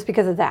 just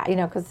because of that.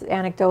 Because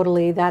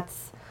anecdotally,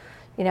 that's,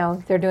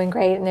 they're doing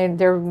great, and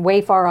they're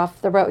way far off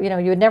the road.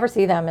 You would never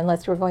see them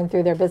unless you were going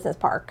through their business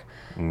park.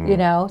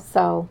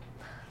 So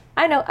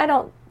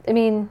I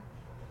mean,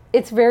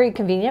 it's very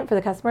convenient for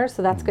the customers,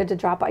 so that's good to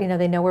drop.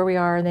 They know where we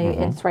are, and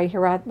it's right here,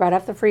 right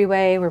off the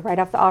freeway. We're right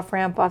off the off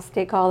ramp, off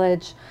State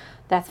College.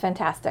 That's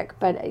fantastic.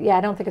 But yeah,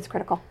 I don't think it's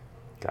critical.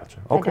 Gotcha.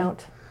 Okay. I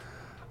don't.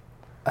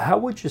 How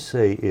would you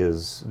say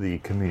is the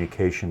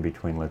communication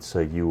between, let's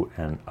say, you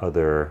and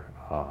other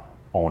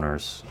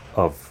owners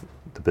of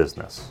the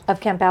business? Of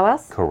Camp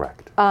Bawas?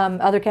 Correct.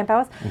 Other Camp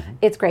Bawas?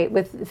 It's great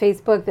with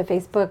Facebook, the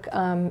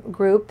Facebook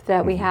group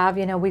that we have.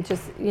 We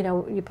just,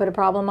 you put a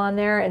problem on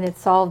there and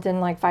it's solved in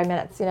like 5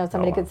 minutes.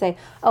 Somebody could say,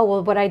 oh,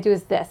 well, what I do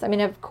is this. I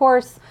mean, of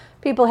course,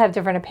 people have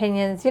different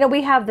opinions.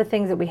 We have the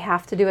things that we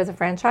have to do as a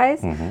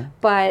franchise,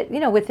 but,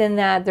 within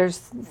that, there's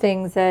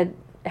things that,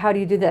 how do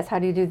you do this? How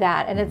do you do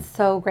that? And it's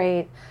so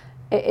great.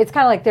 It's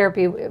kind of like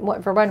therapy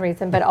for one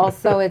reason, but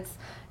also it's,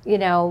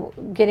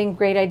 getting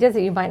great ideas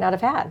that you might not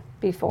have had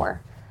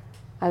before.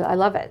 I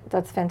love it.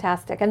 That's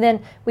fantastic. And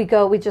then we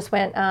just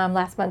went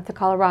last month to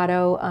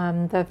Colorado.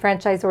 The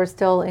franchisor is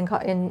still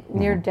in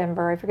near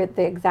Denver. I forget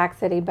the exact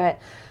city, but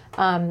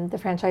the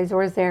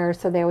franchisor is there.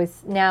 So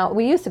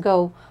we used to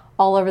go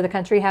all over the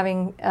country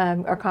having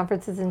our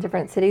conferences in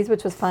different cities,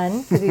 which was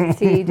fun because you'd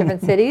see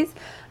different cities.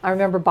 I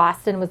remember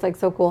Boston was like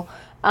so cool.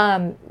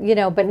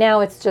 But now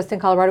it's just in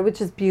Colorado,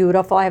 which is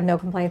beautiful. I have no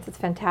complaints. It's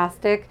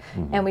fantastic.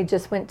 And we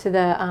just went to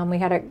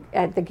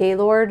at the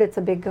Gaylord. It's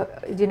a big, do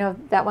you know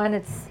that one?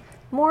 It's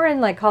more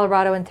in like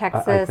Colorado and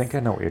Texas. I think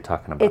I know what you're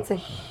talking about. It's a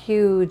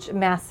huge,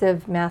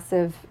 massive,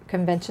 massive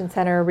convention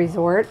center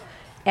resort,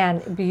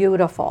 and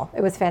beautiful.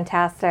 It was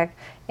fantastic.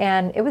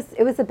 And it was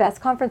the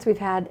best conference we've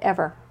had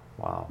ever.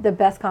 Wow. The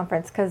best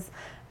conference, because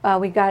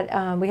we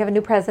have a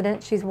new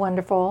president. She's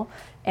wonderful,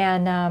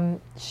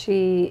 and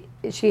she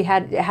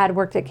had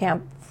worked at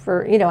camp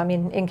for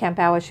in Camp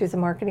Bawa. She was a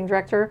marketing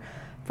director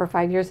for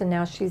 5 years, and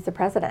now she's the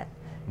president.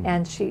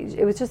 And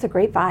it was just a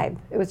great vibe.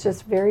 It was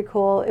just very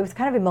cool. It was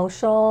kind of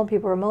emotional.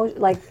 People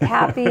were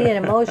happy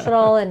and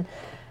emotional, and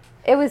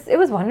it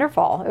was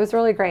wonderful. It was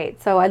really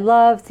great. So I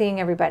love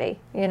seeing everybody.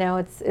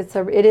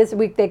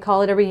 They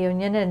call it a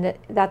reunion, and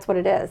that's what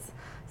it is.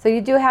 So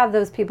you do have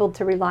those people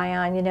to rely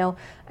on,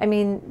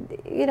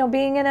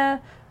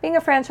 being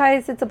a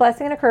franchise, it's a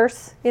blessing and a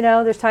curse.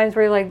 There's times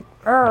where you're like,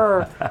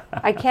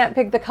 I can't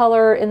pick the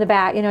color in the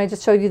back. I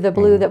just showed you the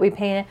blue that we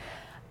painted.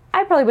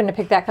 I probably wouldn't have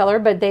picked that color,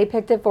 but they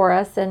picked it for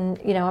us, and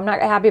I'm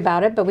not happy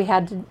about it, but we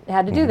had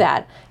to do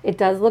that. It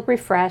does look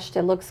refreshed.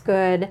 It looks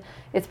good.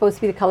 It's supposed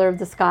to be the color of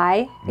the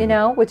sky,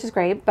 which is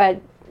great,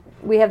 but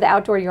we have the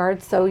outdoor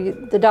yard, so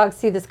the dogs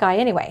see the sky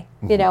anyway,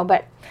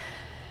 but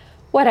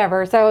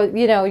whatever. So,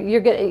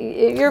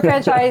 your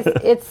franchise,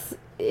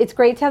 it's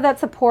great to have that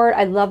support.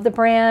 I love the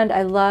brand.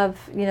 I love,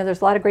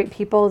 there's a lot of great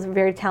people,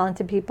 very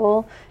talented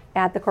people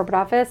at the corporate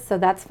office. So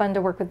that's fun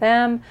to work with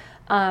them.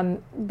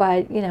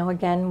 But,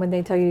 again, when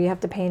they tell you have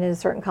to paint it a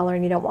certain color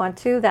and you don't want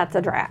to, that's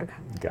a drag.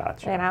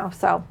 Gotcha.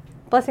 So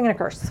blessing and a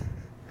curse.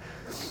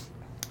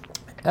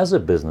 As a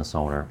business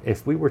owner,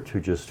 if we were to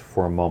just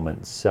for a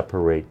moment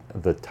separate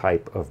the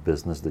type of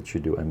business that you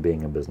do and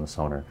being a business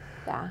owner,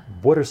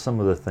 what are some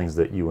of the things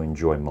that you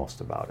enjoy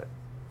most about it?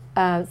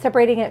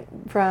 Separating it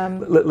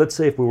from... Let's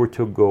say if we were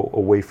to go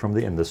away from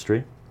the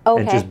industry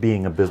and just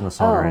being a business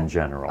owner in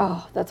general.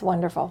 Oh, that's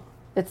wonderful.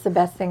 It's the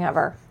best thing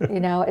ever.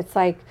 It's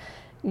like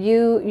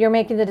you're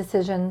making the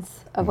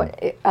decisions of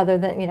what, other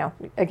than,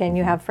 again,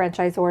 you have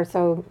franchisors,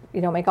 so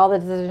you don't make all the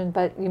decisions,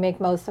 but you make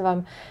most of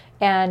them.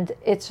 And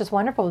it's just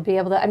wonderful to be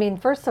able to,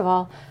 first of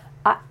all,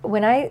 I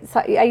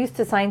used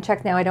to sign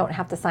checks. Now I don't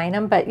have to sign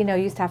them, but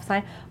used to have to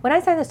sign. When I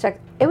signed this check,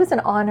 it was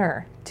an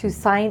honor to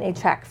sign a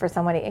check for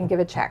somebody and give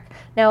a check.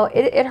 Now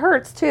it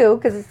hurts too,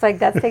 because it's like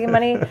that's taking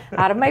money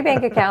out of my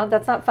bank account.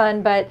 That's not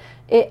fun, but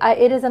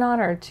it is an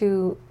honor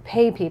to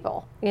pay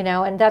people,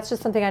 and that's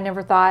just something I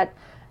never thought,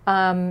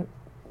 I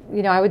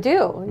would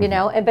do,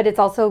 but it's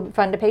also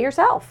fun to pay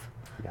yourself.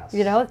 Yes.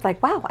 It's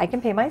like, wow, I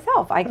can pay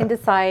myself. I can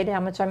decide how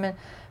much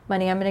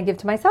money I'm going to give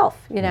to myself,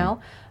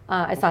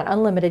 It's not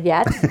unlimited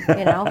yet,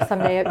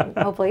 someday,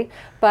 hopefully.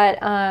 But,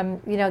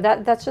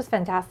 that's just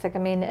fantastic.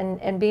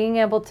 And being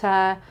able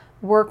to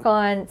work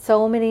on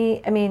so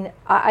many,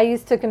 I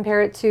used to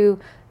compare it to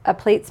a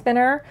plate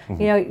spinner.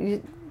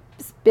 You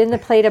spin the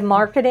plate of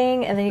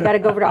marketing, and then you got to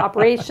go over to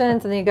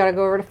operations, and then you got to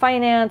go over to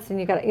finance, and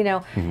you got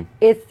to,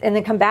 and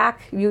then come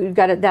back. You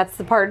got to, that's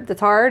the part that's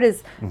hard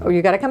is,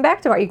 you got to come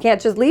back to it. You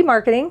can't just leave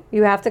marketing.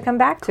 You have to come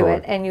back to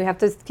it, and you have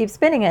to keep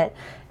spinning it.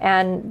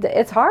 And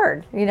it's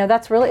hard.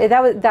 That's really,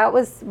 that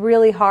was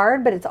really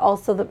hard, but it's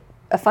also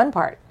a fun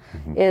part.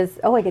 is,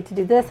 oh, I get to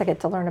do this, I get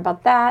to learn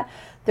about that.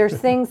 There's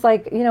things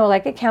like,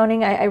 like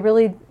accounting. I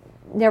really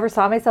never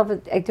saw myself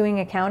doing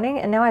accounting,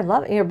 and now I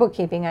love it.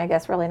 Bookkeeping, I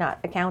guess, really not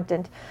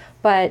accountant,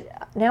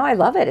 but now I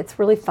love it. It's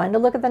really fun to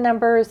look at the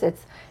numbers.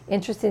 It's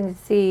interesting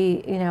to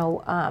see,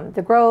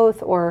 the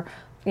growth, or,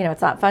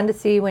 it's not fun to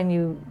see when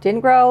you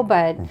didn't grow,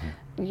 but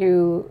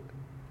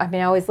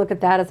I always look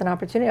at that as an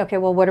opportunity. Okay,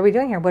 well, what are we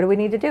doing here? What do we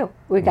need to do?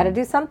 We've got to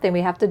do something.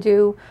 We have to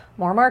do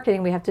more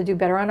marketing. We have to do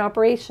better on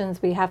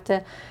operations. We have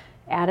to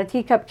add a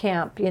teacup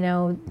camp.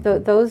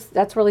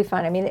 That's really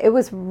fun. It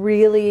was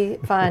really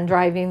fun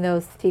driving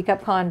those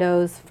teacup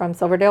condos from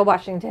Silverdale,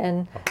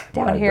 Washington,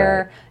 down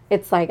here.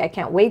 It's like, I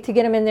can't wait to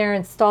get them in there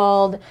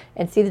installed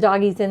and see the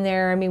doggies in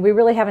there. We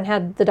really haven't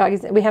had the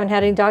doggies. We haven't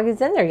had any doggies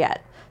in there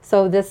yet.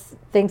 So this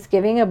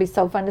Thanksgiving, it'll be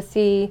so fun to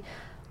see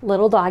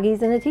little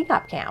doggies in the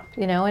teacup camp,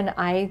 and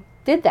I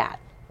did that.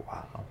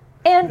 Wow.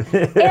 And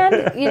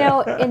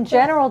in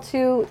general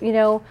too,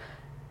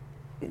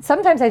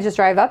 sometimes I just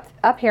drive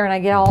up here and I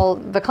get all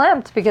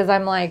verklempt because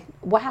I'm like,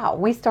 wow,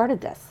 we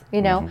started this,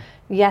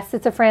 Yes,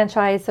 it's a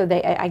franchise, so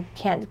I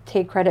can't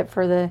take credit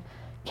for the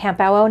Camp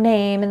Bow Wow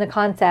name and the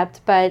concept,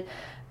 but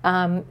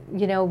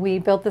we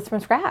built this from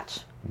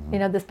scratch.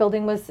 This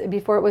building was,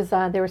 before it was,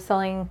 they were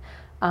selling,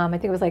 I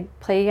think it was like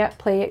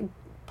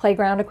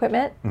playground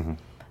equipment.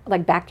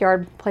 Like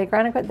backyard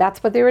playground equipment.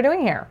 That's what they were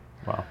doing here.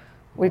 Wow.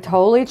 We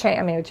totally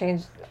changed. We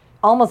changed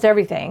almost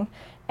everything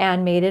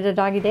and made it a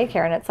doggy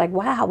daycare. And it's like,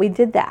 wow, we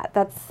did that.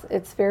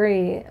 It's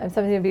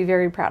something to be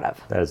very proud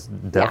of. That is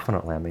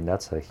definitely,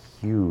 that's a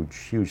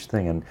huge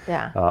thing. And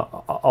yeah.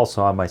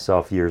 Also, I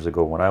myself, years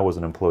ago, when I was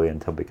an employee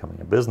until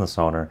becoming a business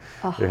owner,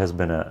 there has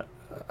been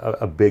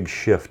a big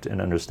shift in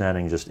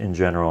understanding just in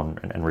general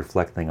and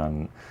reflecting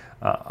on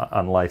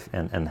life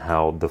and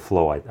how the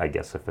flow, I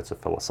guess, if it's a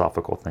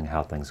philosophical thing,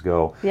 how things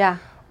go. Yeah.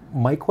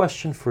 My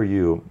question for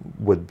you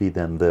would be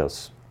then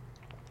this.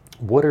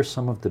 What are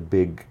some of the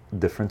big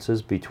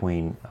differences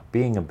between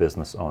being a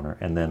business owner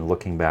and then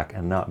looking back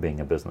and not being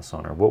a business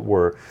owner?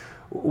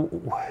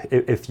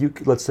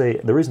 Let's say,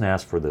 the reason I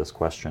ask for this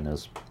question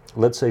is,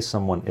 let's say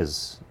someone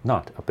is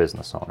not a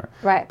business owner.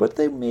 Right. But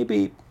they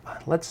maybe,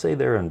 let's say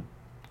they're in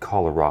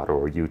Colorado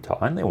or Utah,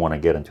 and they want to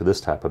get into this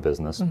type of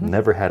business,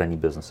 never had any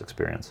business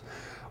experience.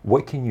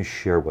 What can you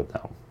share with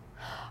them?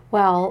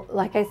 Well,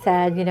 like I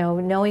said,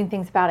 knowing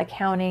things about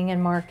accounting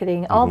and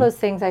marketing, all those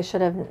things I should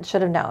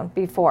have known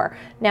before.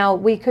 Now,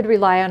 we could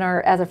rely on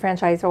as a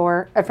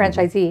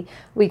franchisee,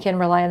 we can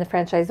rely on the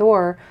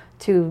franchisor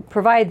to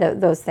provide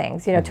those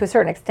things, to a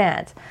certain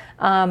extent.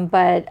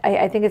 But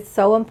I think it's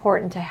so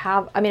important to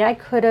have,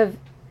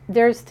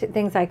 there's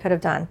things I could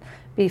have done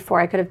before.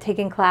 I could have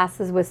taken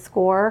classes with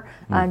SCORE.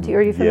 Are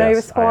you familiar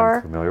with SCORE?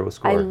 I'm familiar with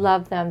SCORE. I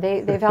love them.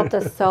 They've helped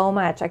us so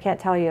much. I can't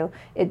tell you.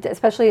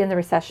 Especially in the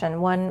recession.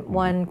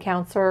 One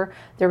counselor,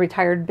 they're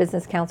retired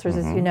business counselors,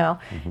 as you know,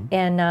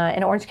 in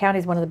Orange County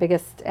is one of the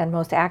biggest and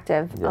most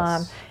active.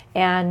 Yes.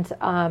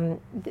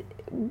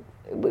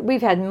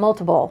 We've had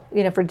multiple,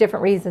 for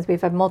different reasons,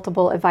 we've had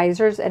multiple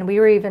advisors, and we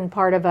were even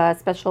part of a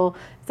special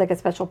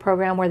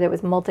program where it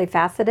was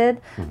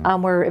multifaceted,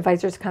 where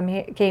advisors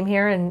came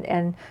here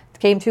and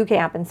came to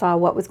camp and saw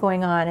what was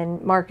going on in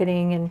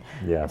marketing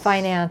and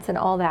finance and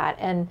all that,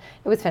 and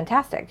it was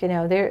fantastic.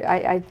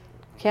 I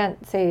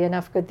can't say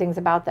enough good things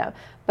about them.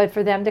 But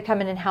for them to come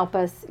in and help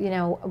us,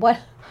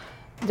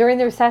 during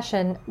the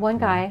recession, one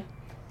guy,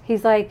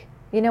 he's like,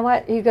 you know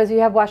what? He goes, you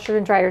have washers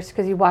and dryers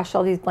because you washed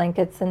all these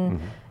blankets and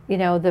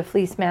the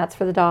fleece mats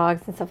for the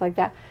dogs and stuff like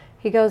that.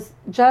 He goes,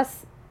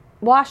 just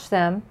wash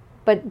them,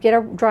 but get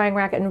a drying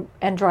rack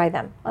and dry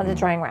them on the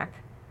drying rack.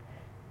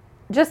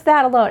 Just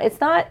that alone, it's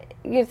not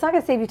going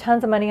to save you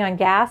tons of money on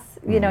gas.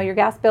 Your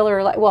gas bill,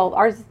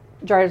 ours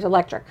dryer's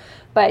electric,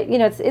 but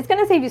it's going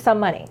to save you some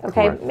money.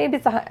 Okay, Correct. Maybe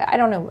it's I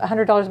don't know,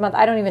 $100 a month.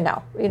 I don't even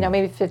know.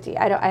 Maybe 50.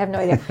 I have no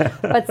idea.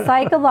 But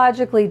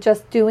psychologically,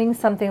 just doing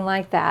something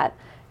like that,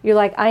 you're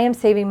like, I am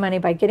saving money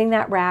by getting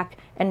that rack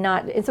and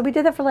so we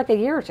did that for like a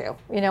year or two,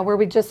 where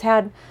we just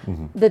had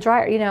the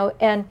dryer,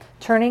 and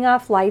turning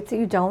off lights that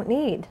you don't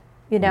need,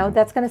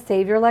 that's going to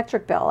save your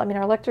electric bill.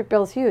 Our electric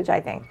bill is huge, I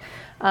think.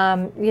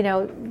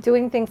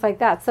 Doing things like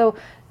that. So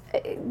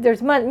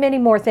there's many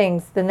more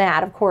things than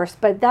that, of course,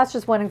 but that's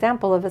just one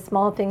example of a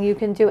small thing you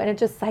can do, and it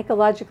just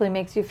psychologically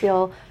makes you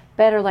feel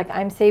better, like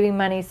I'm saving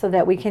money so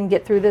that we can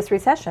get through this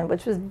recession,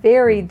 which was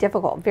very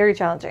difficult, very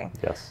challenging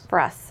for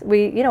us.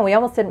 We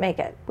almost didn't make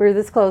it. We were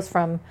this close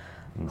from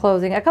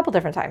closing a couple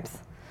different times.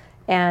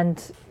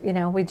 And,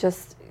 we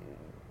just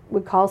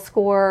would call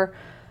SCORE,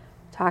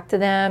 talk to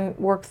them,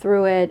 work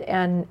through it,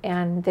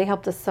 and they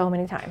helped us so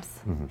many times.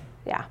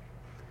 Yeah.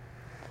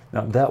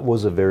 Now, that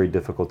was a very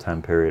difficult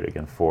time period,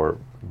 again, for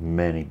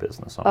many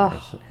business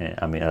owners.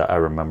 I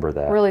remember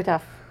that. Really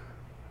tough.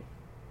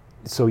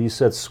 So you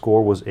said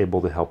SCORE was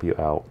able to help you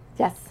out.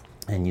 Yes.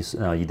 And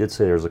you did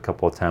say there was a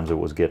couple of times it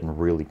was getting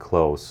really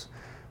close.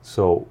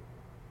 So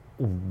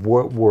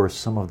what were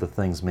some of the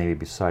things maybe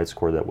besides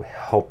SCORE that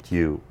helped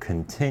you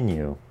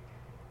continue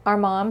Our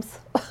moms.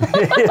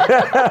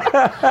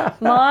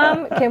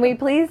 Mom, can we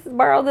please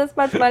borrow this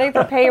much money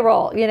for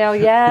payroll?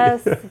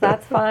 Yes,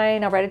 that's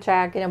fine. I'll write a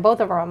check.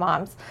 Both of our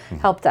moms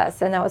helped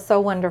us, and that was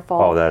so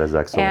wonderful. Oh, that is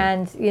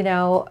excellent.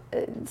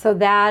 And, so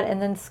that, and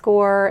then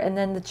SCORE, and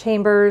then the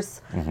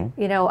chambers,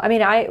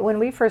 when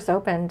we first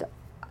opened,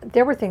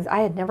 there were things I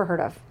had never heard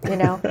of,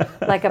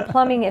 like a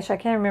plumbing issue. I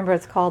can't remember what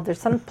it's called.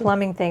 There's some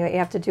plumbing thing that you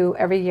have to do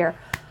every year.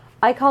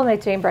 I called my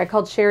chamber. I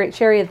called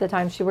Sherry at the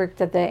time. She worked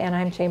at the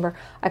Anaheim chamber.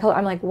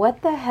 I'm like,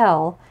 what the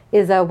hell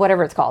is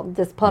whatever it's called,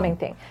 this plumbing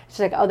thing?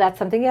 She's like, oh, that's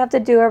something you have to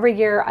do every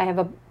year. I have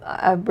a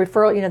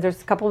referral.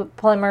 There's a couple of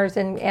plumbers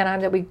in Anaheim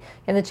that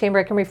in the chamber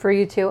I can refer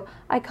you to.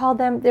 I called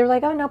them. They were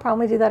like, oh, no problem.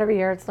 We do that every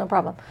year. It's no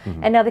problem.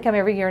 And now they come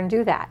every year and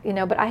do that.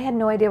 But I had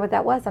no idea what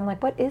that was. I'm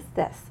like, what is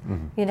this?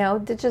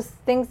 They're just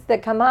things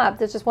that come up.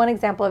 There's just one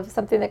example of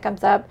something that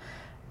comes up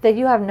that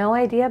you have no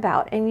idea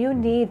about, and you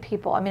need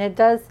people. It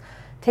does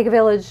take a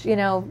village,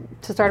 to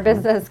start a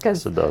business,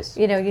 because yes, it does.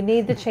 You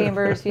need the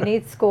chambers, you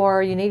need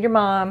SCORE, you need your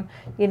mom,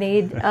 you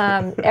need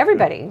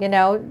everybody,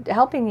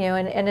 helping you,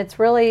 and it's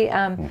really,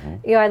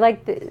 I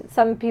like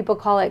some people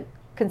call it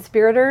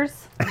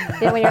conspirators.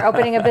 When you're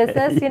opening a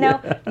business,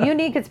 you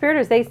need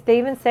conspirators. They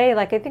even say,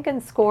 like, I think in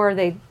SCORE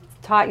they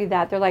taught you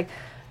that. They're like,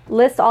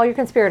 list all your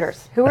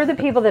conspirators. Who are the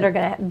people that are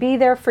going to be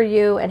there for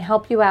you and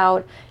help you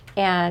out?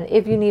 And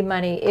if you need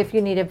money, if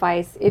you need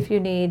advice, if you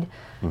need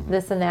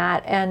this and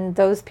that, and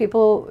those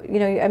people,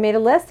 I made a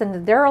list,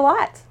 and there are a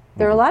lot.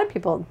 There are a lot of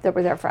people that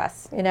were there for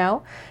us,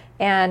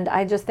 and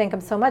I just thank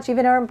them so much.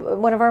 Even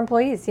one of our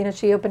employees,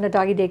 she opened a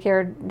doggy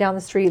daycare down the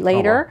street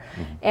later,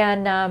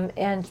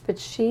 but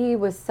she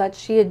was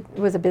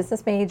was a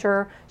business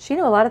major. She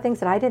knew a lot of things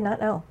that I did not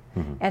know.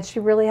 And she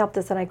really helped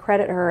us, and I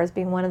credit her as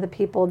being one of the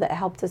people that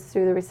helped us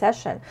through the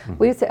recession.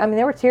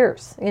 There were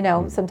tears,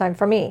 sometimes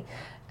for me.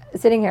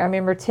 Sitting here, I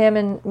remember Tim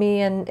and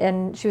me,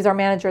 and she was our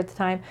manager at the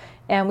time,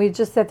 and we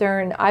just sat there,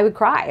 and I would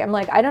cry. I'm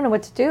like, I don't know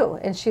what to do.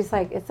 And she's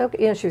like, it's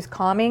okay. She was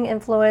calming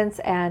influence,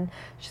 and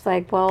she's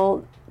like,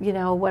 well,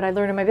 what I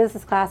learned in my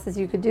business class is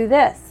you could do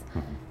this.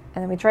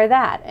 And then we try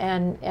that.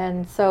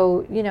 And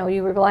so,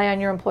 you rely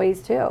on your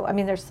employees too.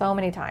 There's so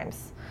many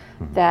times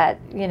that,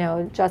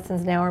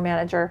 Justin's now our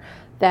manager,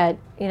 that,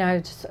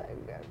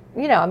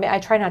 I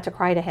try not to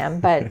cry to him,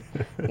 but,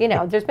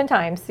 there's been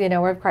times,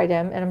 where I've cried to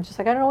him, and I'm just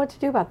like, I don't know what to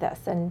do about this.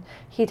 And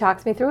he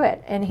talks me through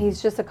it, and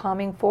he's just a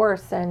calming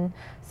force. And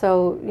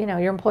so,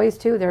 your employees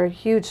too, they're a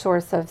huge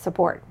source of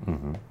support,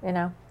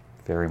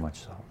 Very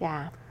much so.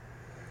 Yeah.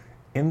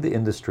 In the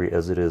industry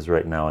as it is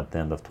right now at the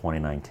end of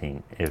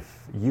 2019,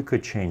 if you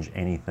could change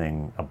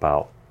anything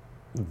about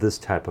this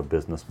type of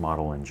business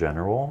model in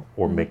general,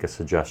 or make a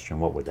suggestion,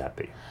 what would that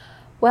be?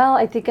 Well,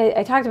 I think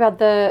I talked about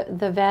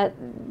the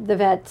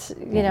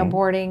vet,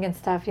 boarding and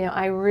stuff.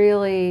 I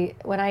really,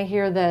 when I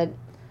hear that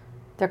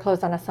they're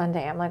closed on a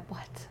Sunday, I'm like,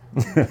 what?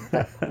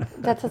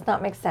 That does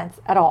not make sense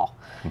at all.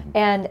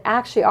 And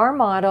actually, our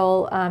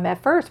model,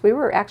 at first, we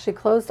were actually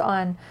closed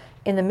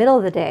in the middle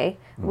of the day.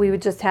 We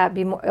would just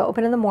be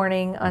open in the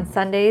morning on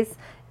Sundays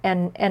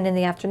and in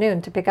the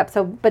afternoon to pick up.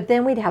 But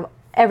then we'd have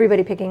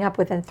everybody picking up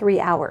within 3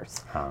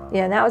 hours.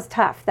 And that was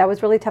tough. That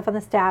was really tough on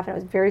the staff, and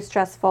it was very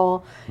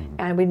stressful.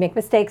 And we'd make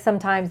mistakes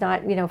sometimes,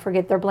 not,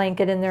 forget their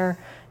blanket and their,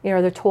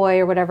 their toy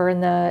or whatever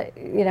and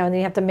then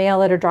you have to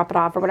mail it or drop it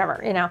off or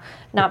whatever,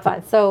 not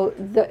fun. So,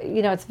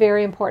 it's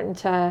very important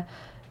to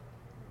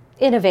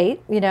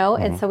innovate,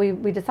 and so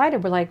we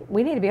decided, we're like,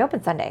 we need to be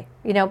open Sunday.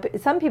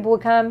 Some people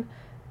would come,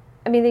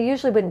 they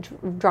usually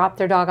wouldn't drop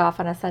their dog off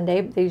on a Sunday.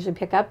 They usually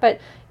pick up.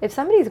 But if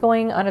somebody's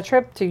going on a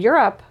trip to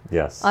Europe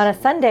on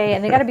a Sunday,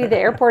 and they got to be at the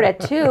airport at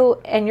 2,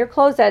 and you're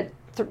closed at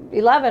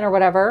 11 or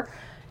whatever,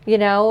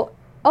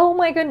 oh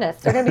my goodness,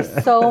 they're going to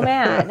be so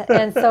mad.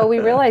 And so we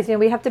realized,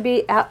 we have to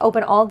be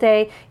open all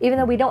day. Even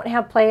though we don't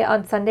have play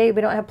on Sunday,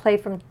 we don't have play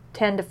from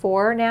 10 to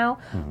 4 now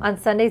on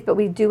Sundays, but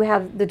we do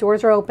have, the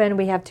doors are open.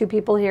 We have 2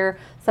 people here.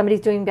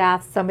 Somebody's doing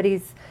baths.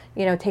 Somebody's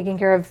taking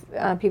care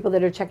of people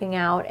that are checking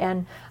out.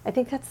 And I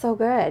think that's so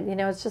good.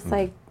 It's just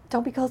like,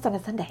 don't be closed on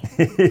a Sunday.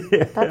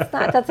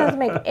 That doesn't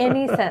make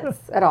any sense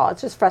at all.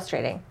 It's just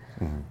frustrating.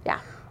 Yeah.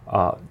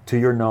 To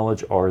your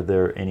knowledge, are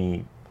there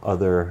any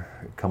other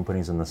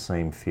companies in the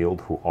same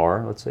field who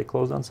are, let's say,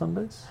 closed on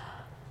Sundays?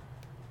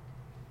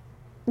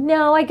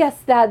 No, I guess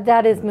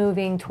that is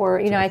moving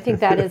toward, I think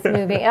that is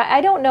moving. I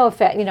don't know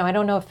if I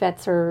don't know if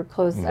vets are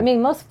closed.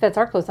 Most vets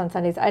are closed on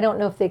Sundays. I don't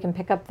know if they can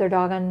pick up their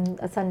dog on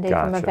a Sunday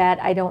from a vet.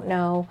 I don't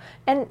know.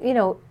 And,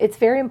 it's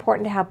very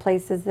important to have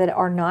places that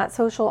are not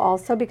social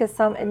also, because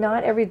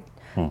not every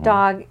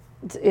dog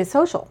is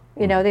social.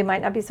 They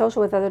might not be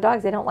social with other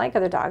dogs. They don't like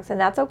other dogs,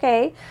 and that's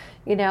okay,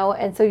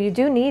 and so you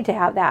do need to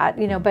have that,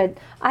 but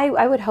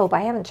I would hope,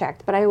 I haven't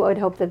checked, but I would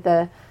hope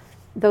that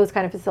those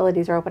kind of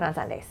facilities are open on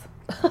Sundays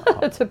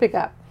to pick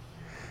up.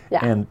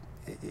 Yeah. And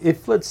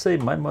if, let's say,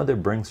 my mother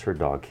brings her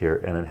dog here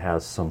and it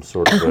has some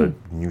sort of a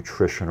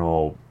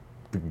nutritional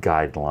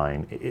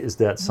guideline. Is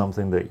that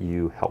something that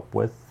you help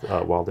with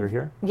while they're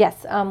here?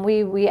 Yes,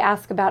 we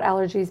ask about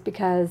allergies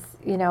because,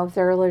 you know, if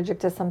they're allergic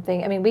to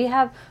something. I mean,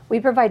 we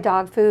provide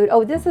dog food.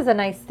 Oh, this is a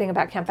nice thing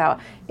about Camp Out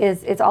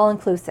is it's all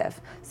inclusive.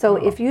 So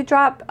if you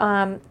drop,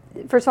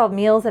 first of all,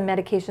 meals and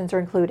medications are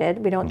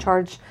included. We don't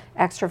charge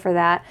extra for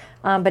that.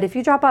 But if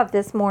you drop off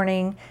this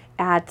morning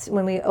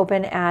when we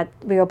open at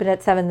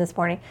 7 this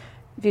morning.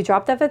 If you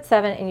dropped off at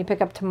 7 and you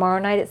pick up tomorrow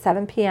night at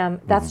 7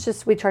 p.m., that's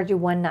just, we charge you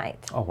one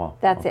night. Oh, wow.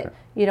 That's it.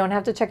 You don't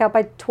have to check out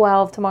by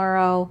 12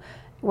 tomorrow.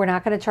 We're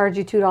not going to charge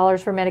you $2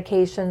 for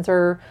medications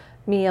or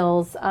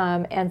meals.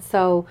 And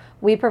so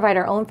we provide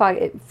our own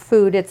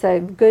food. It's a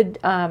good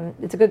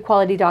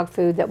quality dog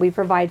food that we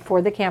provide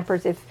for the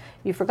campers. If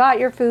you forgot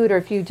your food, or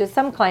if you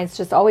some clients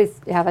just always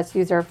have us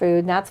use our food,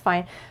 and that's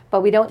fine. But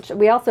we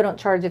also don't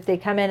charge if they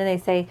come in and they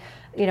say,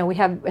 you know, we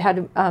have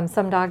had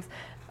some dogs,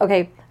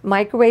 okay,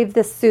 microwave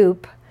the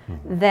soup,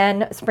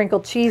 then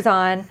sprinkle cheese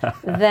on,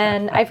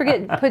 then I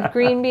forget, put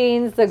green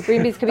beans. The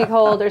green beans could be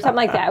cold or something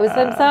like that. It was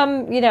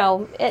some you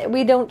know,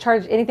 we don't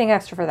charge anything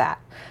extra for that.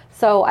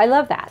 So I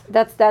love that.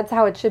 That's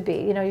how it should be.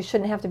 You know, you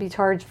shouldn't have to be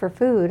charged for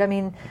food. I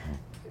mean,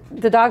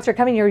 the dogs are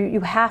coming here,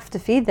 you have to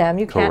feed them.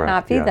 You can't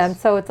not feed them.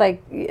 So it's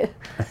like,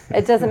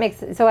 it doesn't make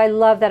sense. So I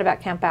love that about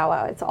Camp Bow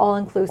Wow. It's all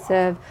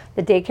inclusive.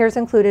 The daycare is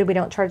included. We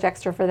don't charge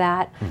extra for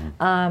that.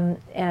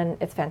 And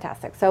it's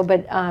fantastic. So,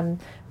 but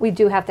we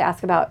do have to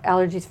ask about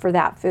allergies for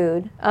that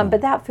food. But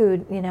that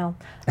food, you know,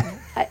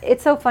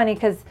 it's so funny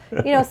because,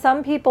 you know,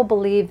 some people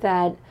believe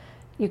that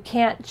you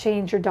can't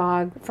change your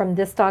dog from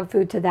this dog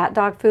food to that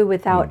dog food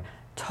without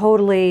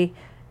totally,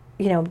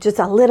 you know, just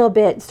a little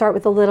bit, start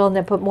with a little and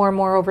then put more and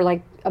more over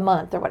like a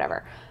month or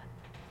whatever.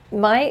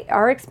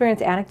 Our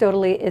experience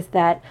anecdotally is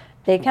that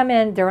they come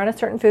in, they're on a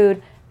certain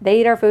food,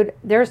 they eat our food,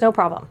 there's no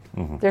problem.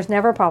 There's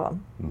never a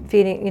problem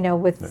feeding, you know,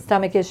 with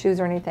stomach issues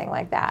or anything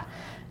like that.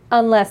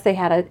 Unless they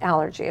had an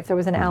allergy. If there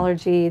was an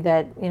allergy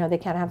that, you know, they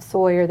can't have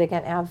soy or they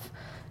can't have,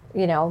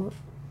 you know,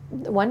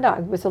 one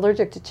dog was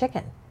allergic to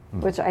chicken,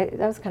 which that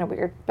was kind of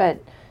weird, but,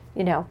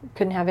 you know,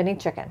 couldn't have any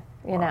chicken,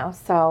 you know,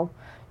 so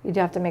you do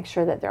have to make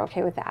sure that they're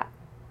okay with that.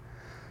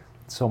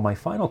 So my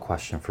final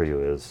question for you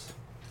is,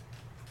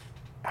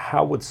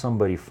 how would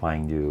somebody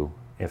find you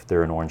if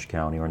they're in Orange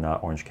County or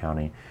not Orange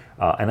County?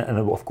 And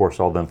of course,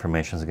 all the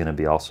information is going to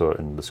be also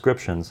in the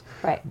descriptions.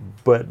 Right.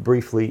 But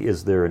briefly,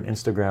 is there an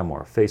Instagram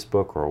or a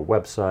Facebook or a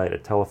website, a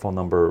telephone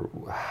number?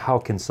 How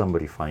can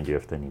somebody find you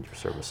if they need your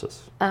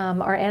services?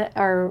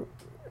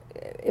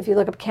 If you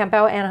look up Camp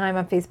Bow Wow Anaheim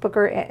on Facebook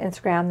or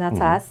Instagram,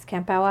 that's us,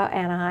 Camp Bow Wow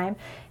Anaheim.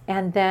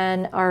 And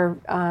then our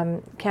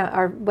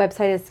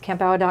website is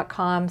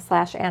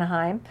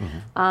campbowwow.com/Anaheim.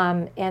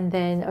 And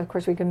then, of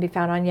course, we can be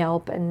found on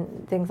Yelp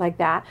and things like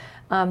that.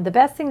 The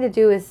best thing to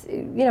do is,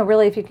 you know,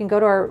 really, if you can go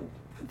to our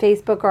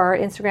Facebook or our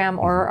Instagram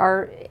or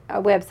our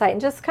website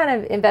and just kind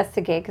of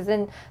investigate, because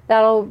then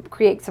that'll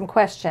create some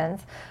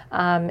questions.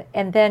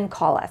 And then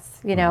call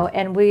us, you know,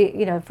 and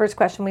the first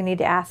question we need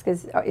to ask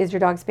is your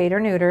dog spayed or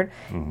neutered?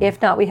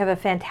 If not, we have a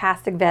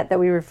fantastic vet that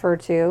we refer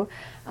to,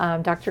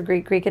 Dr.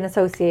 Greek and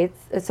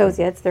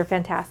Associates. They're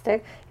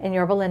fantastic in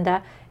Yorba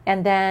Linda.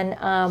 And then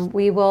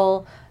we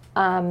will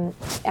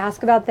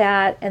ask about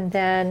that, and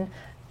then,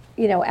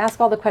 you know,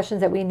 ask all the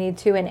questions that we need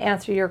to and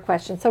answer your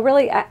questions. So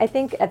really, I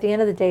think at the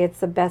end of the day, it's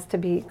the best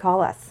to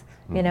call us,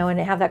 you know, and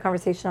have that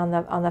conversation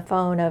on the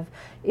phone of,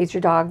 is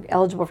your dog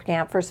eligible for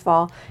camp, first of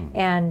all,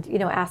 and, you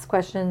know, ask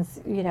questions,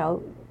 you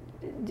know,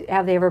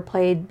 have they ever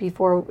played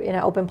before in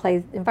an open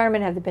play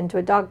environment? Have they been to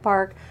a dog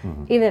park?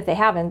 Even if they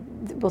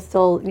haven't, we'll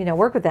still, you know,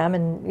 work with them,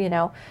 and, you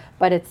know,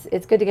 but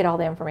it's good to get all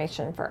the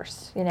information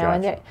first, you know.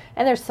 Gotcha.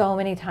 And there's so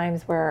many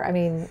times where, I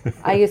mean,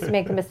 I used to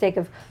make the mistake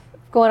of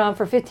going on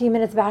for 15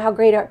 minutes about how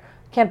great our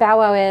Camp Bow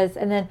Wow is,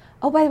 and then,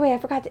 oh, by the way, I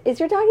forgot, is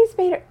your doggy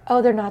spayed?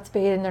 Oh, they're not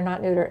spayed and they're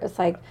not neutered. It's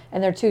like,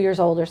 and they're 2 years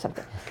old or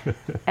something.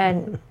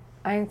 And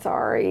I'm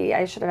sorry,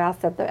 I should have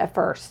asked at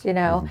first, you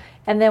know.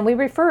 And then we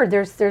referred.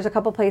 There's a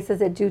couple places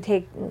that do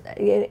take.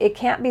 It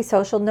can't be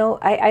social. No,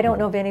 I don't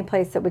know of any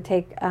place that would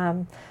take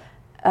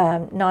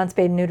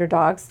non-spayed and neuter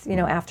dogs, you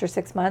know, after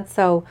 6 months.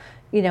 So,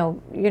 you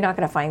know, you're not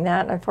going to find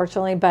that,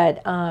 unfortunately.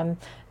 But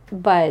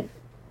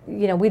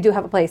you know, we do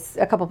have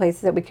a couple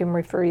places that we can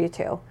refer you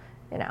to,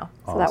 you know.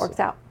 So that works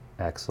out.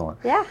 Excellent.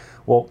 Yeah.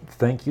 Well,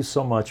 thank you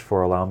so much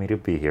for allowing me to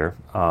be here.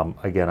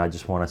 Again, I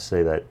just want to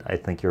say that I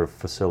think your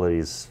facility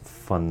is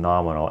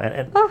phenomenal.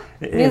 And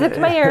music to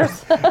my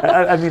ears.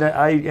 I mean,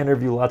 I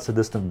interview lots of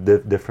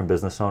different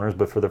business owners,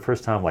 but for the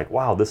first time, like,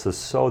 wow, this is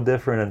so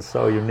different and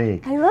so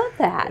unique. I love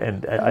that.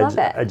 And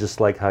I just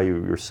like how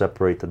you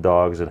separate the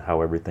dogs and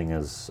how everything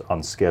is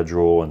on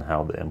schedule and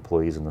how the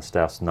employees and the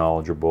staff's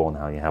knowledgeable and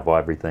how you have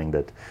everything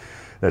that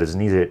is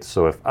needed.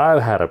 So if I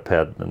had a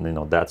pet, then, you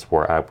know, that's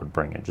where I would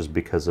bring it, just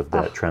because of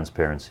that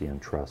transparency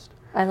and trust.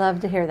 I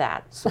love to hear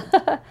that. So,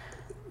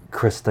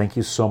 Chris, thank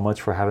you so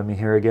much for having me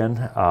here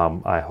again.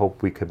 I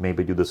hope we could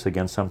maybe do this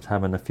again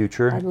sometime in the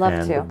future. I'd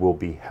love to. And we'll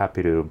be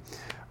happy to,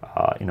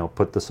 you know,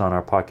 put this on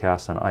our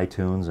podcast on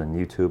iTunes and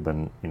YouTube,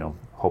 and, you know,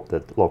 hope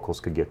that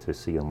locals could get to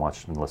see and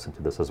watch and listen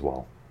to this as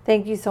well.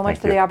 Thank you so much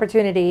Thank for you. the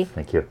opportunity.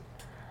 Thank you.